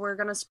there, so we're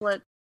gonna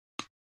split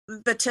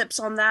the tips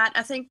on that.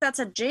 I think that's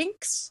a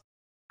Jinx.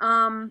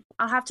 I'll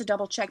have to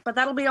double check, but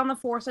that'll be on the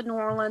 4th in New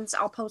Orleans.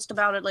 I'll post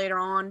about it later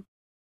on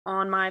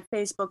my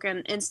Facebook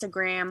and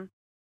Instagram.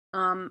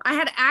 I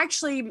had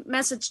actually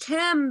messaged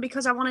him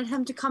because I wanted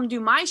him to come do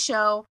my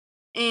show,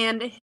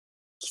 and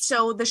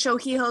so the show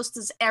he hosts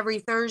is every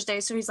Thursday,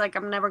 so he's like,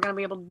 I'm never gonna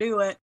be able to do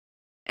it.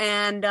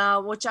 And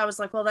which I was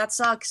like, well, that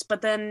sucks.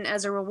 But then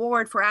as a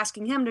reward for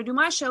asking him to do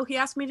my show, he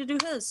asked me to do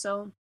his.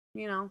 So,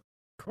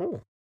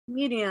 Cool.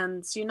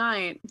 Comedians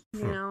unite,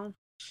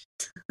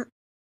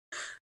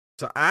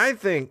 So I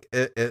think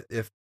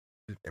if,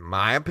 in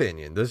my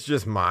opinion, this is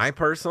just my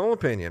personal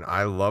opinion,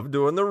 I love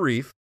doing the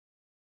Reef,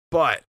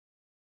 but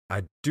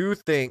I do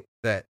think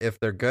that if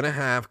they're going to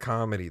have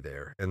comedy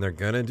there and they're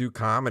going to do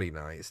comedy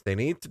nights, they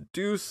need to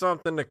do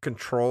something to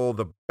control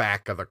the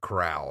back of the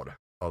crowd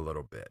a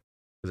little bit.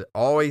 Because it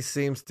always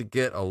seems to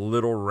get a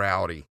little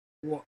rowdy.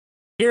 Well,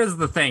 here's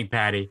the thing,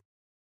 Patty.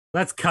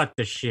 Let's cut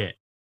the shit.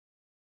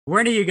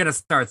 When are you going to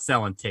start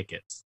selling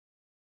tickets?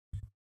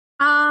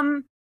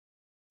 Hold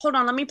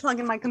on. Let me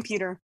plug in my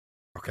computer.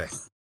 Okay.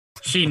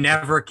 She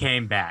never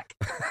came back.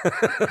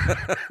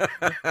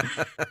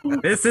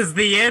 This is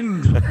the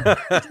end.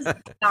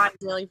 Died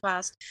really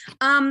fast.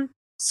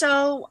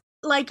 So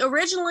like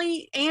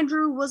originally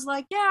Andrew was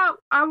like, yeah,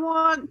 I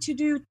want to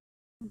do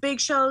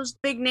big shows,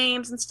 big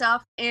names and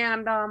stuff.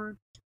 And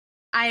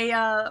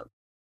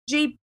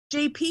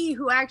JP,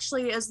 who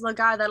actually is the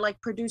guy that like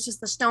produces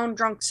the Stone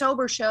Drunk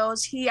Sober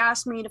shows, he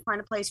asked me to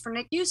find a place for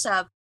Nick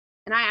Youssef.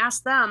 And I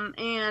asked them,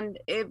 and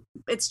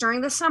it's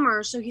during the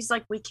summer, so he's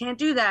like, we can't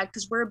do that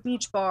because we're a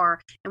beach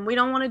bar and we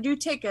don't want to do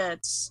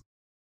tickets.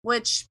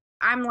 Which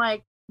I'm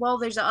like, well,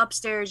 there's an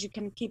upstairs, you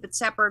can keep it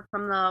separate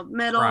from the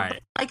middle.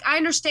 Right. But, like, I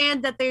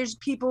understand that there's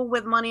people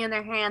with money in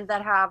their hand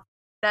that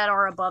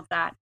are above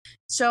that.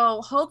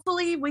 So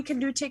hopefully we can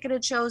do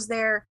ticketed shows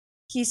there.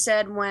 He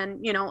said when,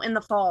 in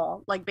the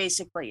fall, like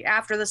basically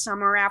after the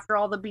summer, after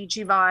all the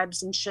beachy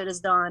vibes and shit is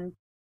done,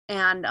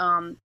 and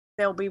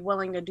they'll be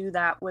willing to do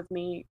that with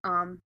me.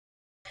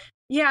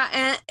 Yeah,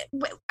 and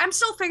I'm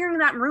still figuring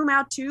that room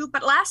out too.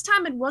 But last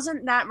time it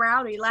wasn't that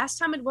rowdy. Last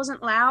time it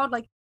wasn't loud.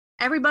 Like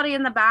everybody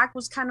in the back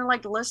was kind of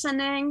like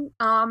listening.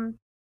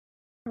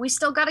 We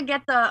still got to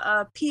get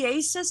the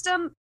PA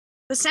system.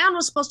 The sound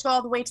was supposed to go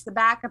all the way to the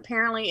back.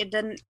 Apparently, it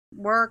didn't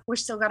work. We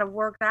still got to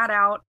work that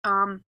out.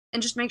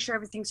 And just make sure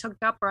everything's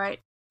hooked up right.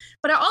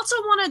 But I also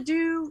want to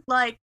do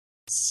like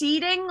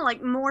seating,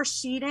 like more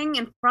seating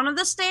in front of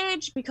the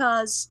stage,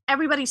 because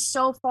everybody's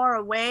so far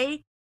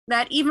away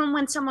that even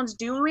when someone's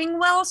doing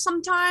well,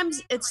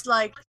 sometimes it's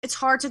like it's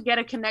hard to get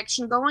a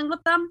connection going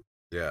with them.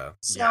 Yeah.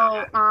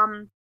 So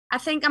I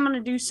think I'm gonna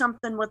do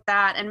something with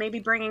that, and maybe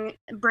bring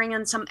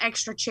in some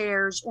extra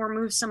chairs or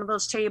move some of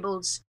those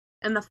tables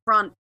in the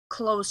front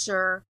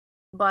closer.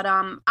 But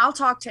I'll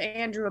talk to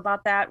Andrew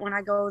about that when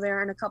I go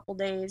there in a couple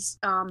days.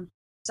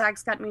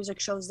 Zach's got music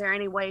shows there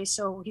anyway,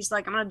 so he's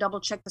like, I'm gonna double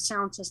check the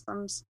sound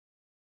systems.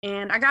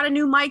 And I got a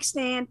new mic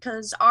stand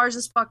because ours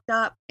is fucked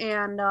up,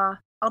 and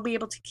I'll be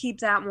able to keep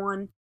that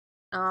one.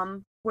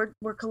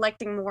 We're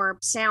collecting more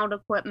sound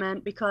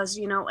equipment because,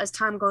 as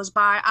time goes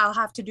by, I'll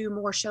have to do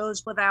more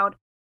shows without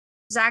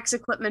Zach's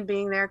equipment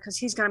being there because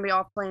he's gonna be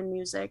off playing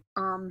music.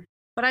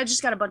 But I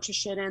just got a bunch of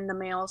shit in the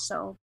mail,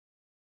 so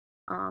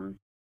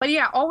but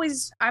yeah,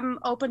 always I'm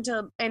open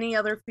to any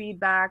other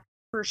feedback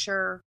for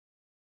sure.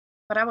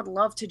 But I would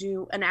love to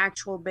do an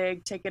actual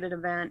big ticketed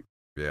event.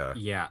 Yeah.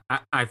 Yeah.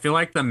 I feel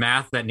like the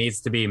math that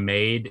needs to be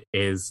made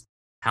is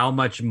how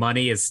much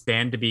money is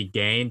stand to be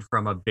gained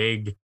from a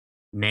big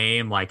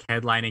name like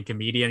headlining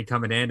comedian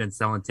coming in and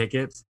selling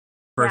tickets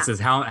versus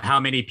how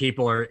many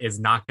people is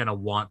not going to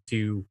want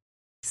to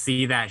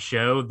see that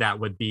show that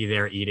would be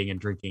there eating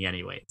and drinking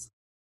anyways.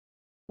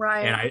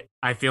 Right. And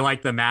I feel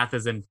like the math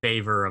is in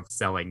favor of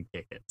selling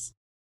tickets.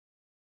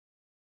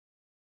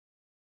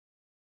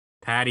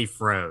 Patty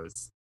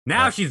froze.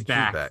 Now she's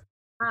back.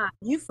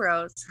 You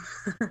froze.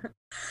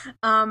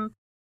 I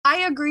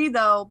agree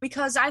though,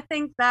 because I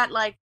think that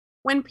like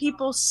when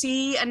people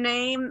see a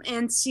name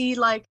and see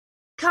like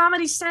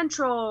Comedy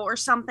Central or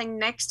something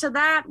next to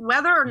that,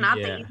 whether or not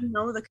they even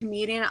know the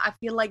comedian, I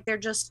feel like they're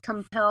just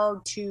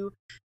compelled to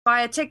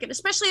buy a ticket,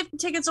 especially if the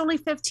ticket's only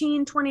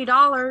 $15,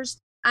 $20.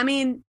 I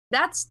mean,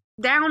 that's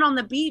down on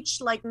the beach,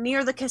 like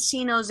near the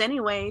casinos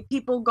anyway.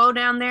 People go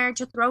down there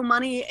to throw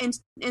money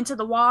into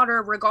the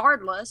water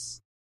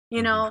regardless,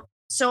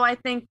 So I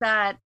think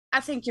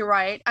you're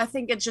right. I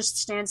think it just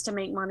stands to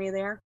make money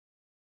there.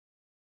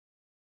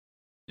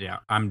 Yeah,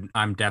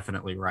 I'm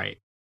definitely right.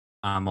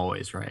 I'm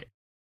always right.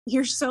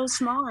 You're so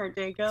smart,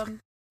 Jacob.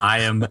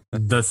 I am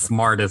the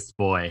smartest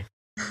boy.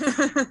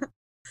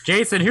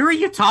 Jason, who are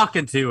you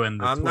talking to in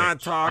the I'm Twitch?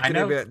 not talking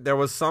about. There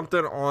was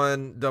something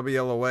on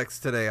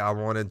WLOX today I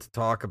wanted to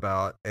talk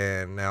about,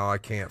 and now I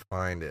can't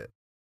find it.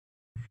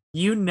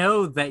 You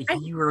know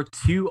that you are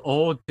too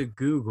old to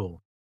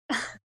Google.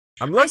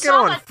 I'm looking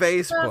on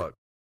Facebook.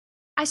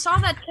 I saw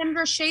that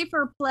Kendra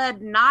Schaefer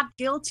pled not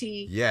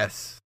guilty.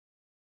 Yes.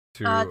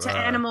 To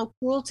animal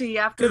cruelty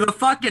after the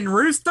fucking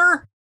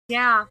rooster.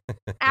 Yeah,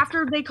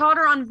 after they caught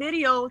her on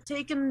video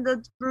taking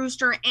the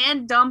rooster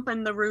and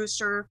dumping the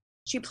rooster,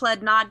 she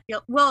pled not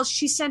guilty. Well,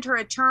 she sent her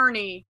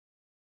attorney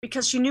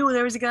because she knew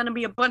there was going to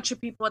be a bunch of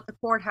people at the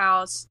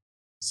courthouse.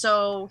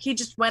 So he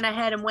just went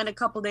ahead and went a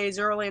couple days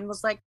early and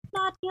was like,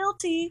 not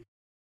guilty.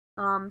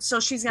 So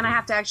she's going to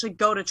have to actually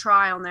go to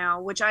trial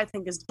now, which I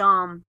think is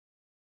dumb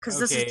because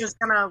this is just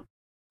going to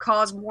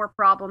cause more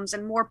problems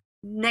and more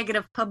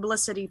negative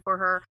publicity for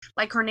her.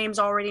 Like her name's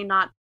already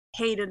not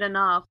hated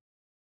enough.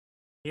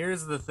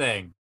 Here's the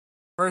thing.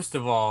 First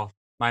of all,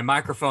 my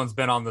microphone's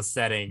been on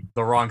the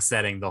wrong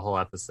setting the whole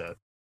episode.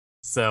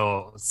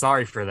 So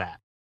sorry for that.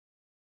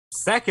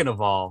 Second of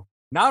all,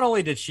 not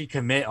only did she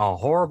commit a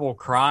horrible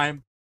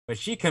crime, but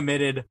she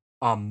committed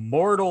a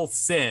mortal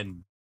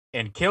sin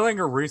in killing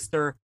a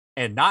rooster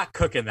and not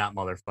cooking that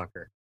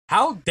motherfucker.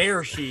 How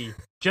dare she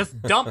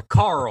just dump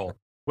Carl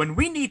when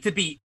we need to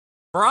be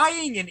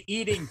frying and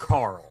eating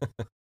Carl?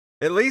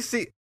 At least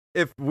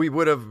if we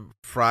would have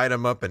fried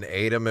him up and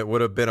ate him, it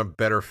would have been a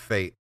better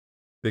fate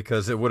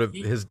because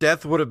his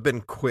death would have been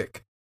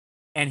quick.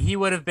 And he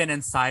would have been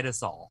inside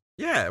us all.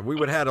 Yeah, we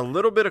would have had a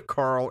little bit of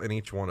Carl in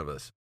each one of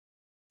us.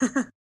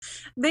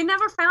 They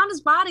never found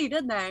his body,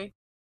 did they?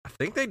 I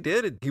think they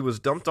did. He was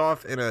dumped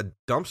off in a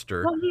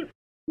dumpster. Well,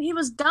 he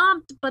was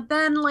dumped, but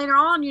then later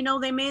on,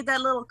 they made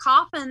that little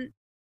coffin.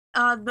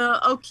 The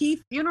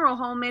O'Keefe Funeral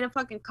Home made a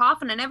fucking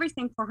coffin and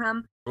everything for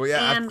him. Well,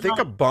 yeah, I think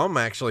a bum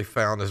actually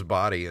found his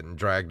body and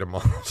dragged him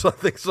off. So I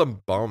think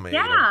some bum ate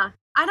him.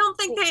 I don't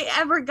think they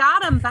ever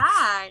got him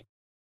back.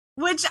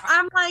 Which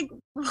I'm like,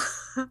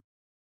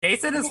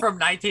 Jason is from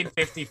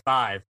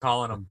 1955,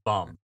 calling them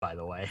bums, by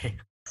the way.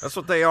 That's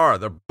what they are.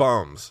 They're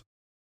bums.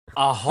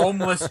 A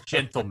homeless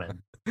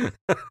gentleman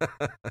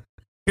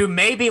who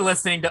may be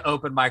listening to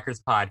Open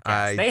Micers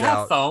podcast. They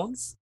have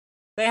phones.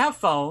 They have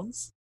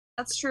phones.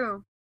 That's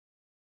true.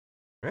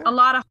 Yeah. A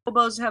lot of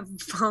hobos have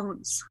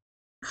phones.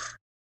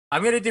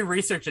 I'm going to do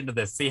research into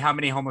this, see how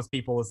many homeless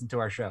people listen to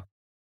our show.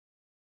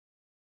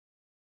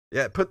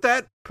 Yeah, put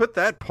that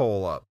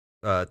poll up,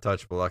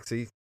 Touch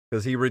Biloxi,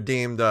 because he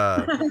redeemed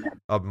a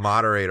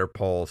moderator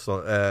poll.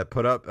 So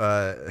put up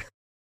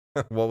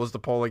what was the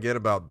poll again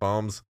about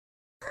bums?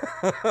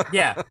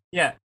 Yeah.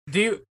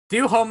 Do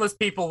homeless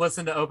people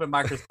listen to Open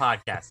Micers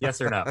podcast?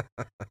 Yes or no?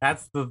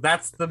 That's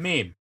the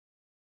meme.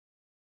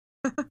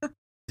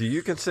 Do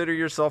you consider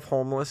yourself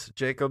homeless,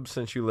 Jacob,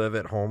 since you live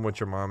at home with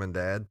your mom and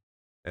dad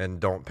and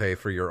don't pay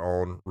for your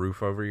own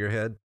roof over your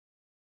head?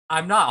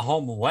 I'm not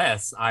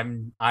homeless.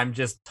 I'm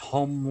just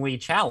homely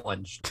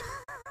challenged.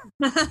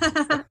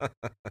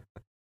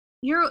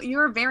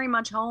 You're very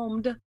much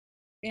homed.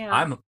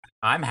 Yeah.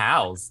 I'm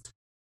housed.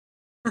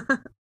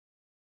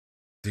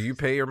 Do you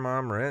pay your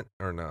mom rent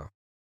or no?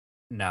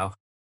 No.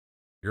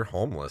 You're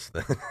homeless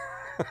then.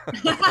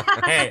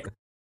 Hey,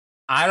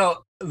 I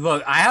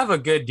have a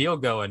good deal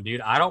going, dude.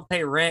 I don't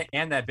pay rent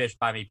and that bitch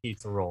buy me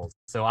pizza rolls.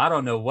 So I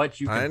don't know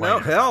what you I complain know.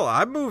 about. Hell,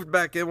 I moved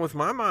back in with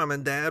my mom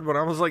and dad when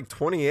I was like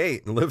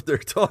 28 and lived there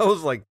till I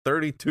was like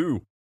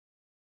 32.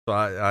 So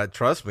I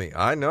trust me,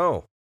 I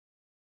know.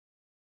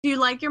 Do you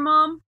like your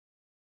mom?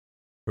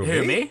 Who,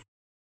 me?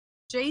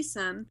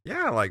 Jason.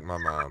 Yeah, I like my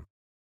mom.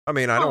 I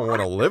mean, I don't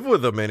want to live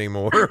with them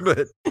anymore,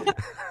 but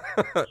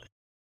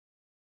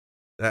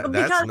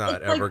that's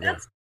not ever going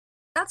to...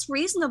 That's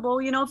reasonable,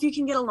 if you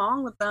can get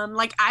along with them.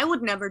 Like, I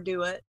would never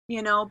do it,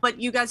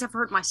 but you guys have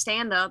heard my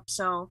stand-up,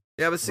 so...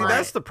 Yeah, but see,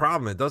 that's the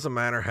problem. It doesn't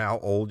matter how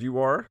old you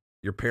are.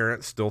 Your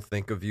parents still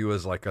think of you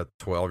as like a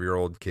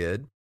 12-year-old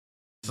kid.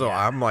 So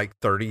yeah. I'm like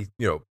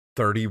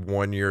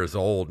 31 years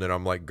old, and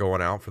I'm like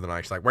going out for the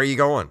night. She's like, where are you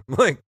going? I'm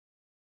like,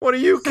 what do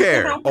you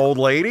care, old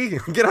lady?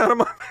 Get out of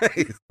my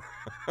face.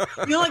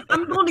 You're like,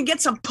 I'm going to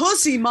get some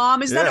pussy,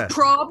 Mom. Is that a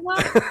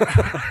problem?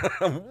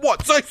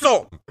 What? Say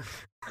something.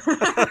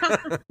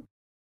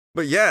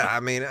 But yeah, I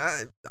mean,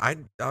 I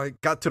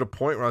got to the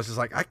point where I was just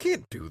like, I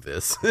can't do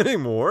this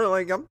anymore.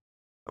 Like I'm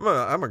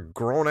a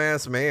grown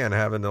ass man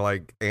having to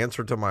like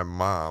answer to my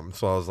mom.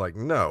 So I was like,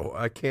 no,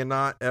 I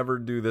cannot ever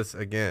do this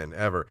again,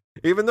 ever.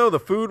 Even though the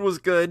food was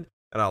good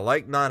and I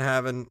like not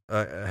having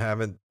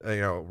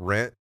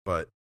rent,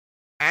 but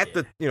at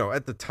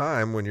the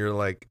time when you're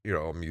like,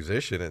 a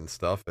musician and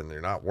stuff and you're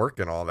not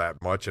working all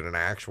that much at an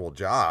actual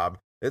job,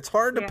 it's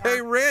hard to pay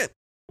rent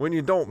when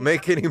you don't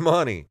make any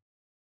money.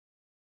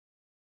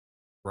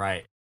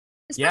 Right.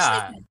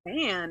 Especially in a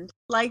band.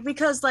 Like,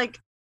 because like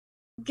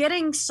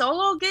getting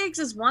solo gigs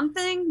is one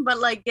thing, but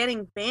like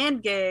getting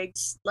band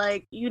gigs,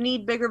 like you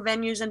need bigger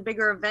venues and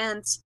bigger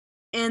events,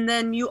 and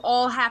then you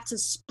all have to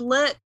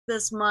split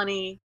this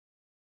money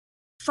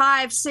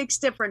 5-6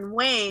 different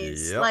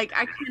ways. Yep. Like,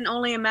 I can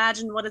only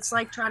imagine what it's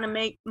like trying to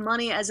make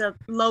money as a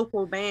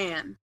local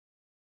band.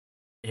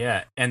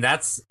 Yeah, and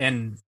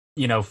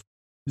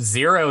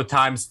 0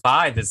 times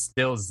 5 is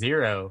still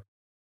 0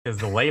 because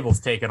the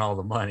label's taking all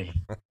the money.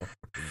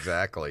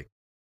 Exactly.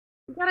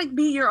 You gotta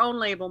be your own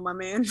label, my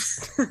man.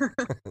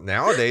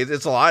 Nowadays,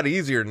 it's a lot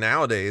easier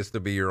nowadays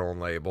to be your own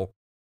label.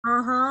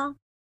 Uh-huh.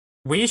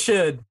 We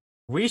should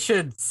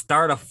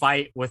start a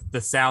fight with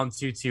the Sound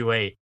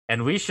 228,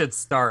 and we should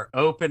start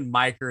Open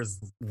Micers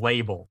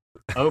label.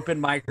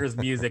 Open Micers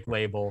music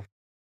label.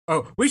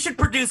 Oh, we should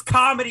produce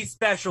comedy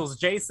specials,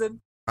 Jason.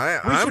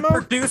 We should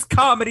produce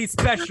comedy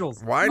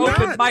specials. Why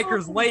not? Open not?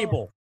 Micers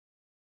label.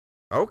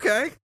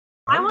 Okay.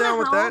 I'm down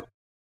with that.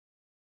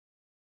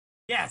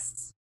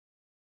 Yes.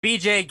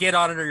 BJ, get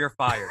on it or you're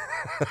fired.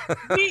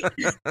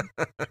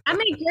 I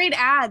make great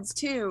ads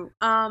too.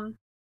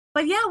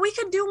 But yeah, we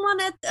could do one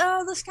at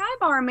the Sky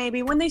Bar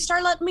maybe when they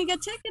start letting me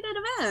get ticketed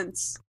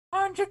events.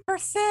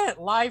 100%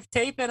 live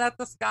taping at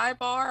the Sky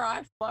Bar.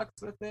 I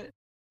fucks with it.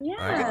 Yeah,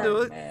 I can do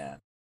it. Man.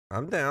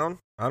 I'm down.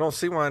 I don't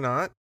see why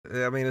not.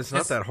 I mean, it's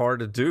not that hard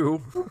to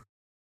do.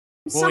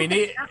 Well, we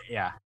need.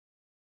 Yeah.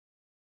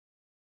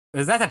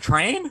 Is that a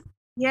train?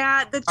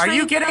 Yeah. Are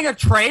you getting a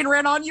train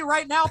ran on you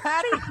right now,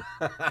 Patty?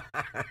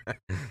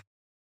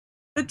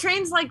 The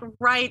train's like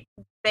right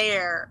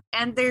there,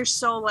 and they're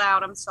so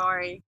loud. I'm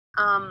sorry.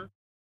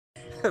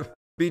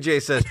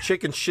 BJ says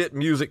chicken shit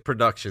music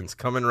productions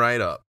coming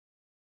right up.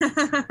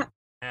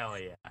 Hell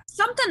yeah.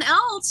 Something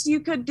else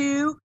you could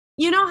do.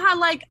 You know how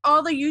like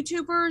all the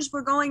YouTubers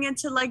were going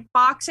into like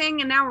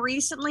boxing, and now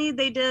recently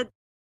they did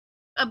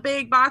a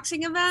big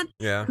boxing event?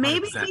 Yeah.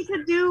 Maybe 100%. we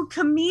could do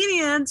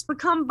comedians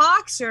become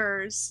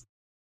boxers.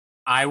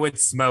 I would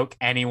smoke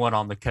anyone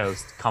on the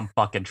coast. Come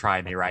fucking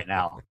try me right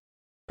now.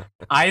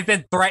 I've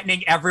been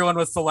threatening everyone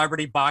with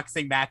celebrity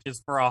boxing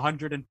matches for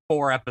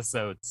 104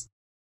 episodes.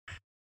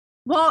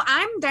 Well,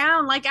 I'm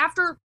down. Like,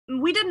 after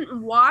we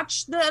didn't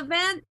watch the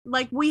event,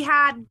 like, we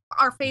had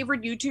our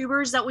favorite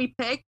YouTubers that we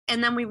picked,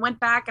 and then we went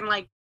back and,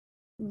 like,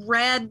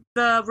 read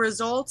the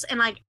results, and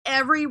like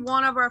every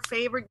one of our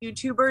favorite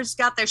YouTubers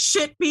got their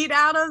shit beat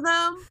out of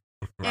them.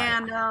 Right.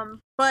 And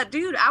but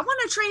dude, I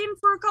want to train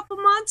for a couple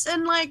months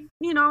and like,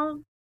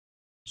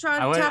 try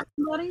to tap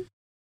somebody.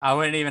 I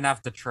wouldn't even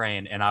have to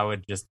train, and I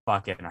would just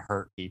fucking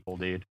hurt people,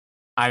 dude.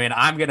 I mean,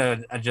 I'm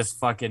gonna just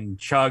fucking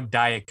chug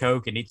Diet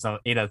Coke and eat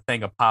a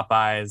thing of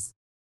Popeyes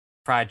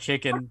fried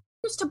chicken. You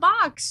used to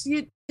box,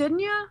 didn't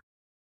you?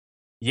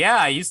 Yeah,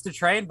 I used to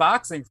train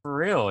boxing for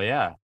real.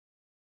 Yeah,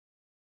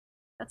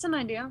 that's an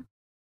idea.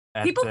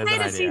 People pay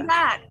to see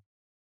that.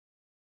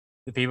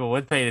 The people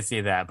would pay to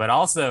see that, but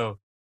also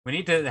we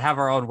need to have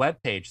our own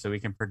webpage so we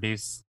can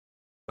produce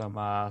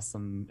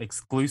some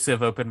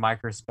exclusive open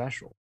micer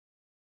special.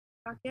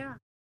 Fuck yeah!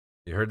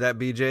 You heard that,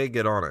 BJ?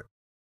 Get on it.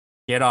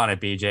 Get on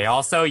it, BJ.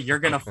 Also, you're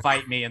gonna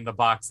fight me in the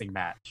boxing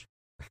match.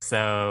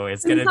 So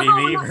it's gonna be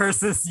me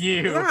versus you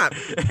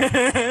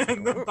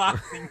in the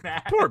boxing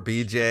match. Poor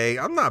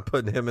BJ. I'm not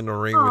putting him in the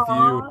ring with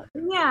you.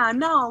 Yeah,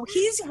 no.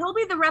 He'll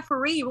be the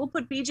referee. We'll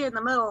put BJ in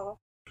the middle.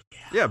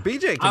 Yeah,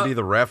 BJ can be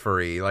the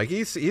referee. Like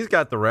he's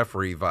got the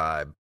referee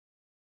vibe.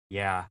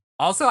 Yeah.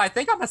 Also, I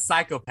think I'm a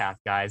psychopath,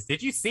 guys.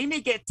 Did you see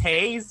me get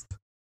tased?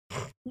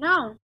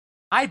 No.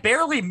 I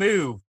barely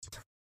moved.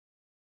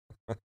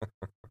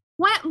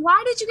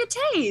 Why did you get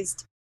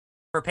tased?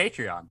 For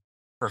Patreon.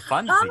 For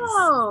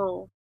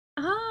funsies.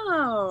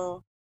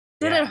 Oh.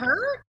 Did it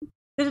hurt?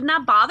 Did it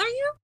not bother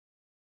you?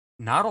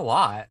 Not a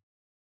lot.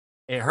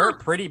 It hurt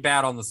pretty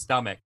bad on the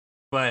stomach.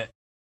 But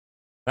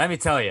let me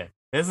tell you,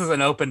 this is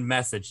an open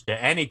message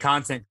to any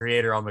content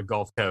creator on the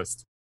Gulf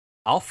Coast.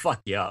 I'll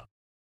fuck you up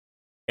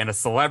in a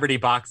celebrity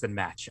boxing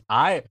match.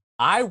 I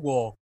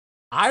will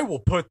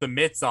put the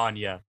mitts on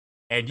you,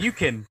 and you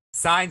can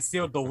signed,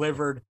 sealed,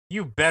 delivered.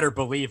 You better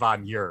believe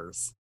I'm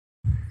yours.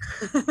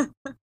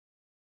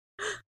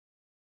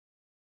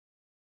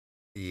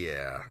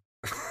 Yeah.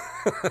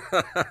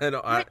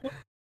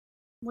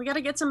 We got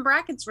to get some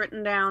brackets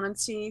written down and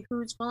see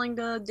who's willing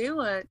to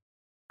do it.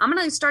 I'm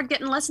going to start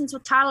getting lessons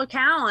with Tyler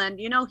Cowan.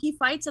 He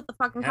fights at the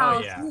fucking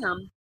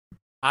Coliseum.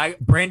 Yeah.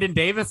 Brandon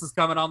Davis is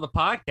coming on the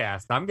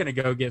podcast. I'm going to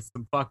go get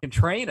some fucking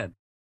training.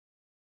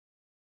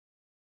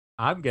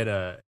 I'm going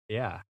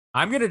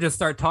to just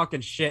start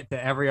talking shit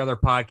to every other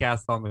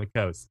podcast on the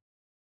coast.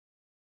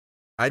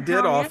 I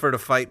did offer to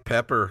fight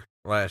Pepper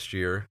last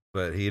year,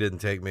 but he didn't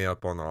take me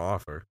up on the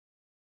offer.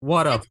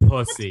 What a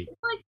pussy.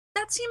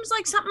 That seems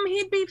like something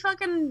he'd be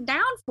fucking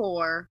down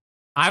for.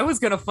 I was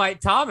going to fight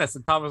Thomas,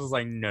 and Thomas was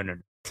like, no.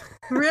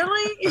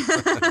 Really?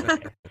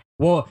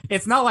 Well,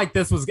 it's not like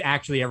this was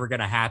actually ever going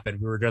to happen.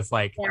 We were just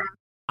like,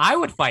 I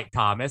would fight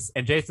Thomas,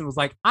 and Jason was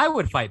like, I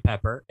would fight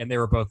Pepper, and they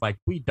were both like,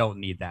 we don't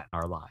need that in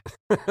our lives.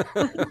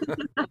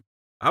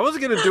 I was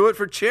going to do it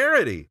for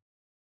charity.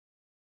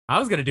 I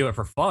was going to do it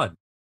for fun.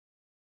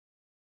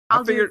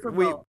 I figured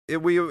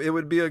it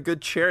would be a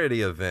good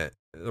charity event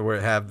where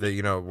it have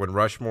when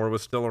Rushmore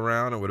was still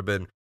around, it would have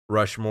been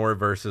Rushmore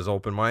versus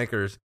open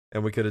micers,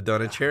 and we could have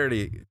done a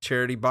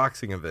charity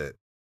boxing event.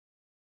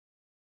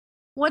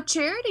 What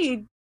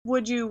charity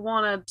would you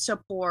want to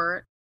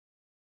support?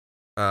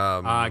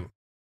 Cure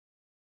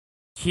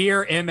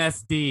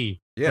MSD.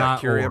 Yeah,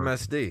 Cure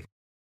MSD.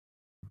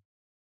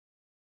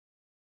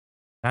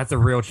 That's a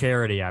real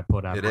charity I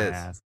put up my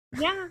ass.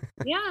 Yeah.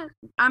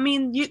 I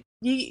mean, you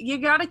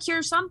gotta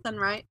cure something,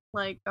 right?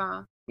 Like,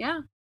 yeah.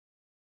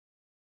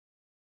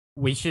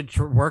 We should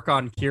work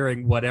on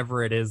curing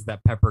whatever it is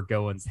that Pepper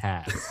Goins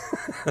has.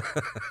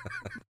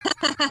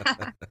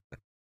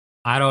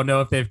 I don't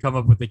know if they've come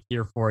up with a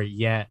cure for it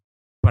yet,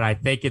 but I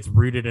think it's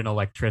rooted in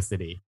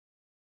electricity.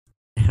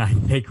 And I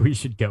think we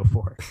should go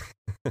for it.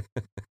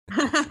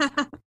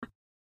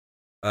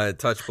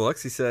 Touch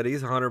Biloxi said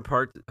he's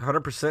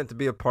 100% to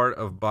be a part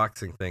of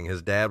boxing thing.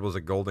 His dad was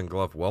a Golden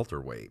Glove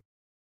welterweight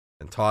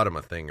and taught him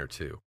a thing or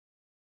two.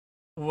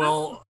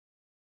 Well,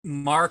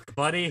 Mark,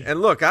 buddy.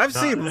 And look, I've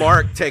seen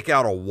Mark take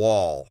out a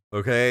wall,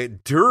 okay,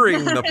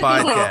 during the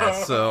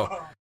podcast. So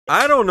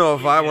I don't know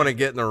if I want to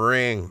get in the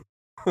ring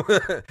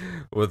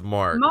with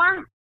Mark.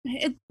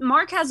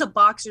 Mark has a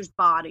boxer's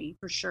body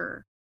for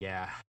sure.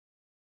 Yeah.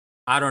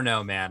 I don't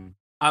know, man.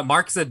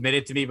 Mark's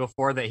admitted to me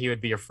before that he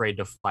would be afraid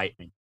to fight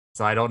me.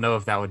 So I don't know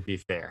if that would be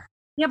fair.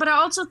 Yeah, but I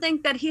also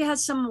think that he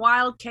has some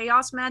wild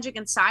chaos magic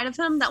inside of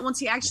him that once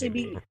he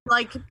actually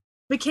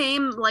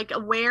became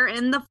aware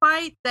in the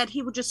fight, that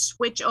he would just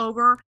switch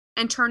over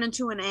and turn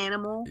into an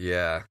animal.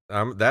 Yeah,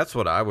 that's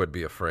what I would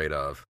be afraid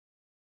of.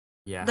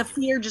 Yeah. The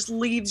fear just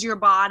leaves your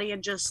body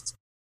and just,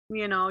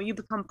 you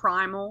become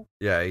primal.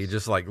 Yeah, he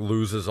just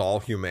loses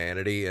all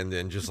humanity and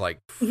then just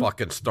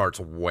fucking starts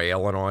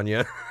wailing on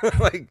you.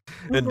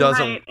 And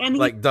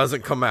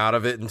doesn't come out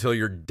of it until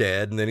you're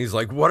dead, and then he's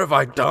like, "What have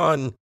I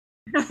done?"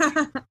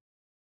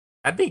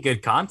 That'd be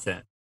good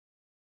content.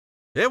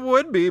 It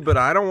would be, but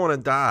I don't want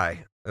to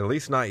die. At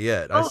least not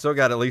yet. I still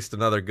got at least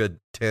another good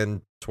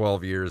 10,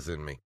 12 years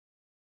in me.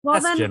 Well,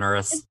 that's then,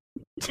 generous.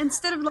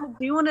 Instead of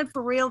doing it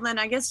for real, then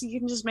I guess you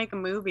can just make a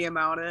movie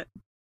about it.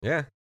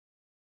 Yeah.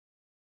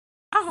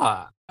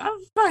 I'm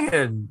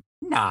fucking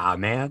nah,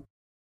 man.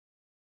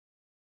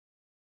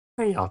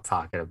 What are y'all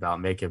talking about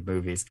making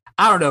movies?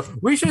 I don't know.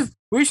 We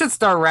should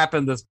start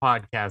wrapping this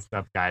podcast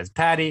up, guys.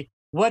 Patty,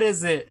 what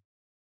is it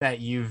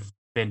that you've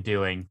been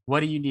doing?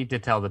 What do you need to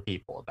tell the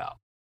people about?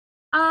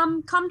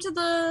 Come to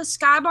the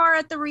Sky Bar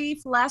at the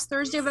Reef last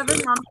Thursday of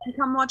every month and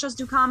come watch us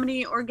do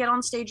comedy or get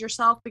on stage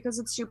yourself because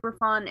it's super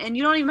fun. And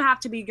you don't even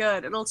have to be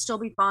good. It'll still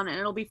be fun and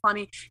it'll be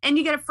funny. And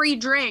you get a free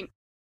drink.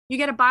 You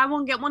get a buy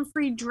one, get one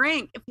free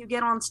drink if you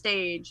get on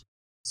stage.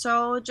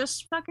 So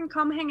just fucking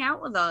come hang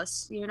out with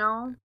us, you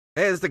know?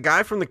 Hey, has the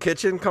guy from the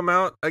kitchen come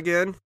out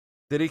again?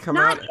 Did he come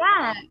out? Not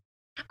yet.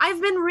 I've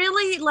been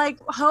really like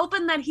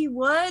hoping that he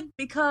would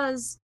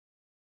because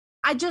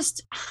I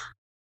just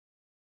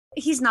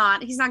he's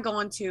not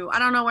going to. I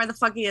don't know where the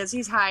fuck he is.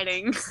 He's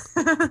hiding.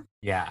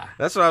 Yeah.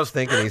 That's what I was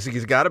thinking.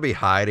 He's got to be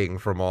hiding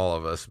from all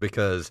of us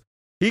because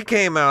he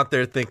came out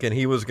there thinking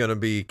he was going to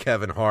be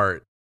Kevin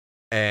Hart.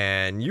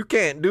 And you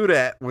can't do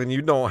that when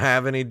you don't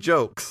have any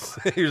jokes.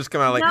 You just come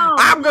out like, No,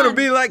 I'm going to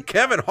be like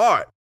Kevin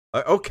Hart.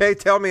 Like, okay,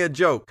 tell me a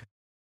joke.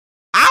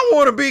 I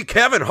want to be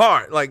Kevin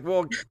Hart. Like,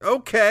 well,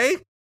 okay.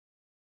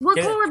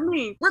 Record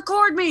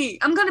me.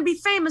 I'm going to be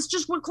famous.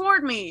 Just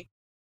record me.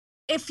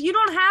 If you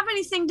don't have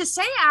anything to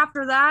say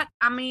after that,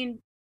 I mean,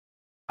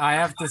 I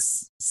have to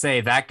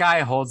say that guy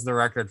holds the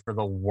record for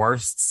the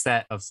worst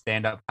set of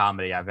stand-up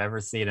comedy I've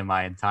ever seen in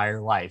my entire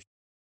life.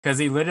 Because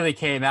he literally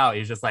came out. He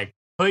was just like,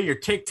 put your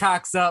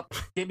TikToks up.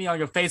 Get me on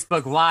your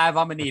Facebook Live.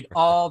 I'm going to need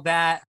all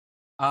that.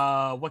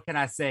 What can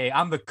I say?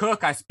 I'm the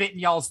cook. I spit in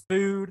y'all's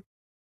food.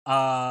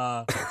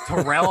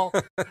 Terrell.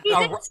 he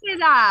didn't say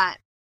that.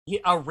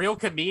 A real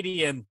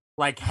comedian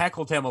like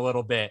heckled him a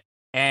little bit.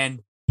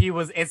 And he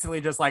was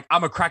instantly just like,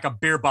 I'm going to crack a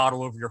beer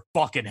bottle over your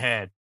fucking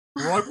head.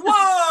 We're like,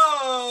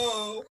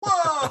 whoa,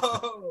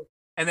 whoa.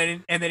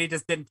 And then he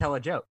just didn't tell a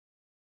joke.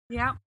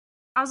 Yeah.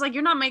 I was like,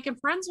 you're not making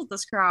friends with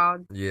this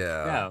crowd.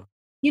 Yeah. No.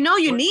 You know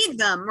you need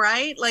them,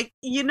 right? Like,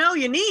 you know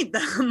you need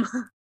them.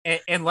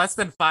 In less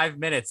than 5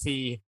 minutes,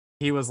 he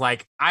was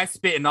like, I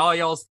spit in all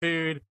y'all's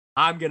food.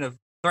 I'm going to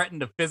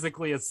threaten to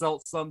physically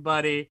assault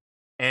somebody.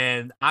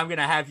 And I'm going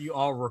to have you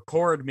all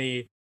record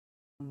me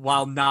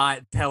while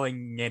not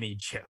telling any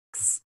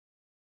jokes.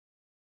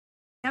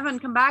 Kevin,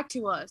 come back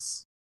to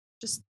us.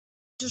 Just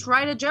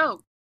write a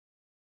joke.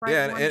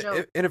 Write one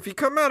joke. And if you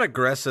come out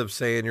aggressive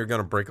saying you're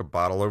going to break a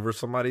bottle over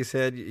somebody's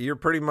head, you're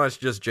pretty much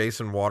just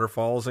Jason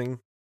Waterfallsing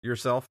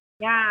yourself.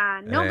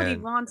 Yeah, nobody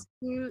wants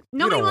to.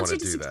 Nobody wants you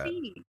to do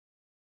succeed. that.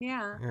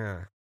 Yeah. Yeah.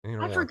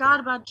 I forgot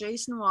about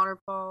Jason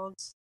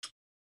Waterfalls.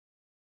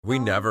 We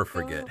never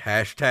forget.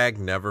 Hashtag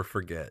never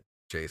forget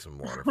Jason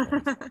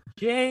Waterfalls.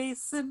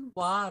 Jason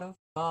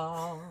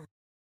Waterfall.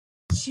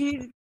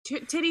 Titty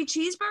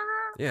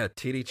cheeseburger? Yeah,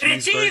 titty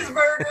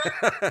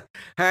cheeseburger.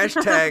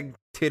 Hashtag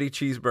titty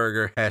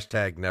cheeseburger.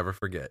 Hashtag never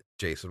forget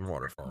Jason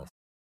Waterfalls.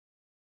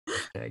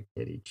 Hashtag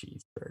titty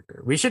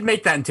cheeseburger. We should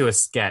make that into a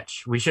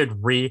sketch. We should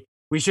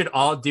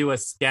all do a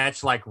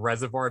sketch like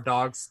Reservoir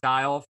Dogs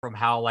style from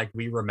how like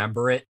we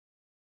remember it.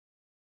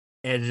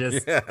 And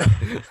just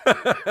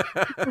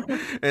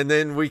and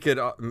then we could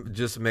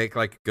just make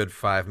like a good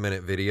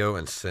 5-minute video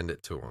and send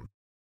it to him.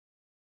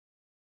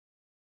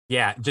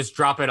 Yeah, just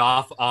drop it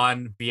off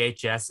on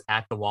VHS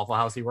at the Waffle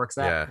House he works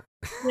at.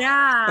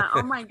 Yeah.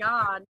 Oh my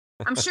God.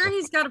 I'm sure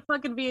he's got a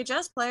fucking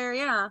VHS player.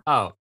 Yeah.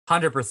 Oh,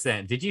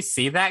 100%. Did you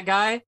see that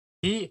guy?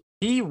 He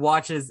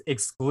watches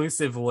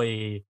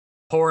exclusively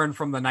porn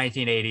from the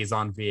 1980s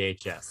on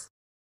VHS.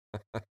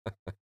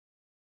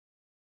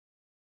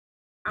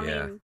 I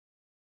mean,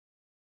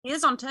 he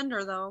is on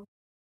Tinder though.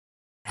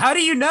 How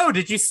do you know?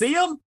 Did you see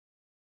him?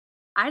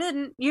 I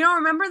didn't. You don't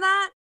remember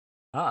that?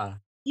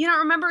 You don't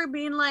remember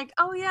being like,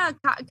 oh yeah,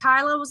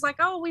 Kyla was like,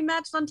 oh, we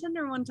matched on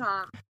Tinder one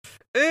time.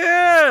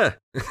 Yeah.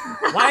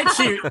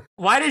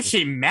 Why did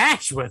she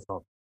match with him?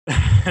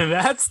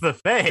 That's the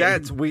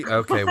thing. We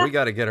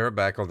got to get her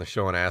back on the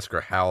show and ask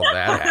her how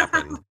that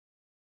happened.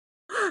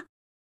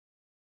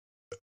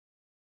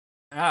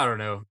 I don't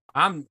know.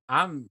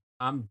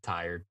 I'm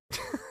tired.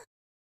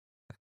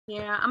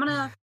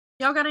 Yeah,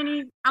 y'all got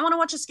any? I want to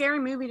watch a scary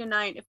movie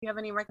tonight. If you have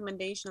any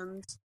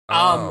recommendations.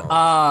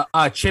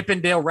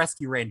 Chippendale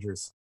Rescue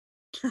Rangers.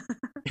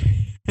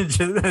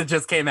 it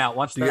just came out.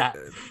 Watch that.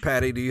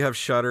 Patty, do you have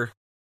Shudder?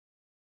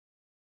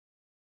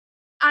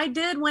 I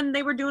did when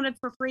they were doing it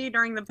for free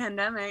during the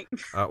pandemic.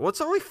 Well,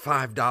 it's only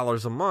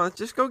 $5 a month.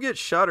 Just go get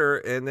Shudder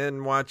and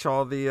then watch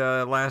all the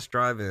last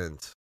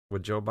drive-ins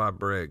with Joe Bob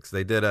Briggs.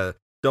 They did a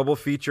double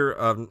feature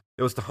of.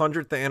 It was the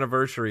 100th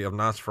anniversary of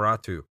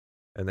Nosferatu,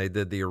 and they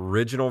did the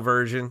original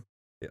version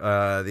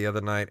the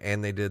other night,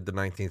 and they did the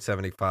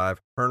 1975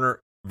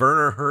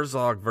 Werner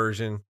Herzog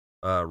version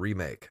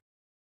remake.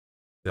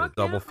 Did a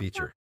double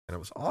feature, and it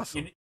was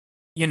awesome.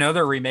 You know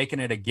they're remaking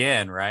it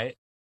again, right?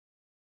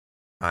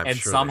 I'm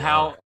sure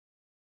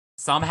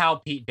somehow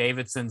Pete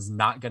Davidson's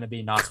not going to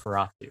be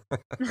Nosferatu.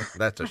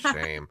 That's a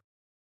shame.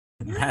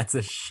 That's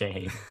a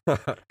shame. All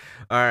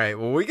right,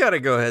 well, we got to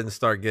go ahead and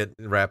start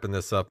wrapping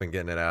this up and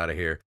getting it out of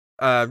here.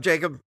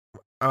 Jacob,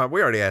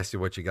 we already asked you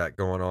what you got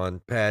going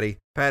on. Patty,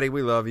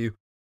 we love you.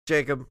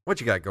 Jacob, what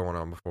you got going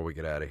on before we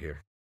get out of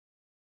here?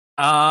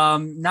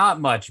 Not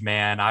much,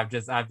 man. I've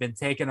been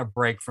taking a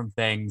break from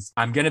things.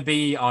 I'm gonna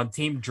be on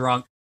Team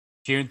Drunk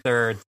June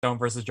 3rd, Stone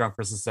versus Drunk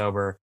versus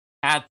Sober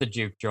at the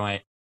Juke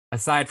Joint.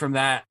 Aside from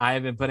that, I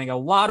have been putting a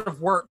lot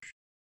of work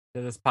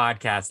to this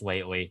podcast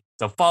lately.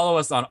 So follow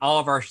us on all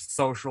of our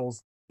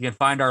socials. You can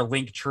find our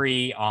link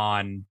tree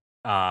on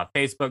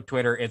Facebook,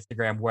 Twitter,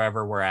 Instagram,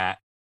 wherever we're at.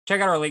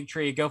 Check out our link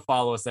tree. Go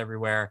follow us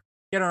everywhere.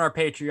 Get on our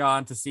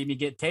Patreon to see me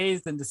get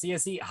tased and to see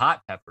us eat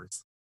hot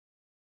peppers.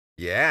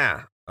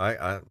 Yeah,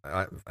 I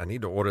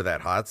need to order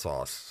that hot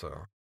sauce.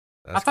 So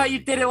I thought you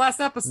did it last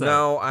episode.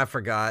 No, I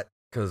forgot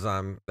because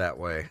I'm that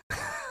way.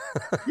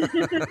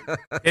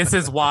 This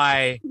is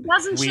why He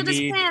doesn't shit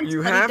his pants.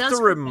 You but he have does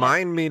to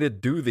remind me to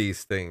do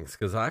these things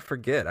because I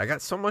forget. I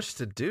got so much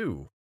to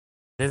do.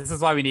 This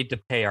is why we need to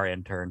pay our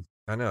intern.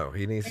 I know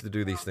he needs to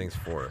do these things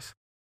for us.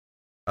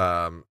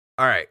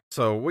 All right,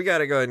 so we got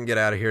to go ahead and get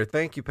out of here.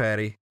 Thank you,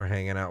 Patty, for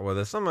hanging out with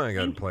us. I'm gonna go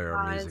ahead and play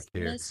our music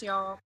here. Miss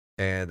y'all.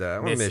 And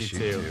I'm going to miss you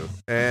too.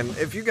 And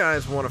if you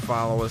guys want to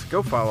follow us,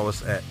 go follow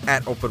us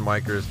at Open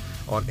Micers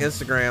on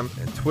Instagram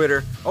and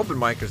Twitter.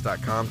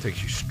 OpenMicers.com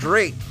takes you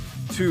straight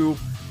to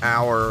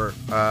our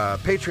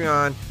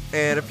Patreon.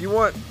 And if you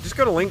want, just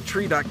go to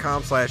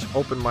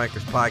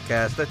linktree.com/OpenMicers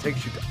Podcast. That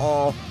takes you to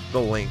all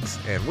the links.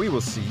 And we will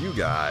see you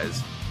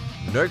guys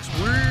next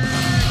week.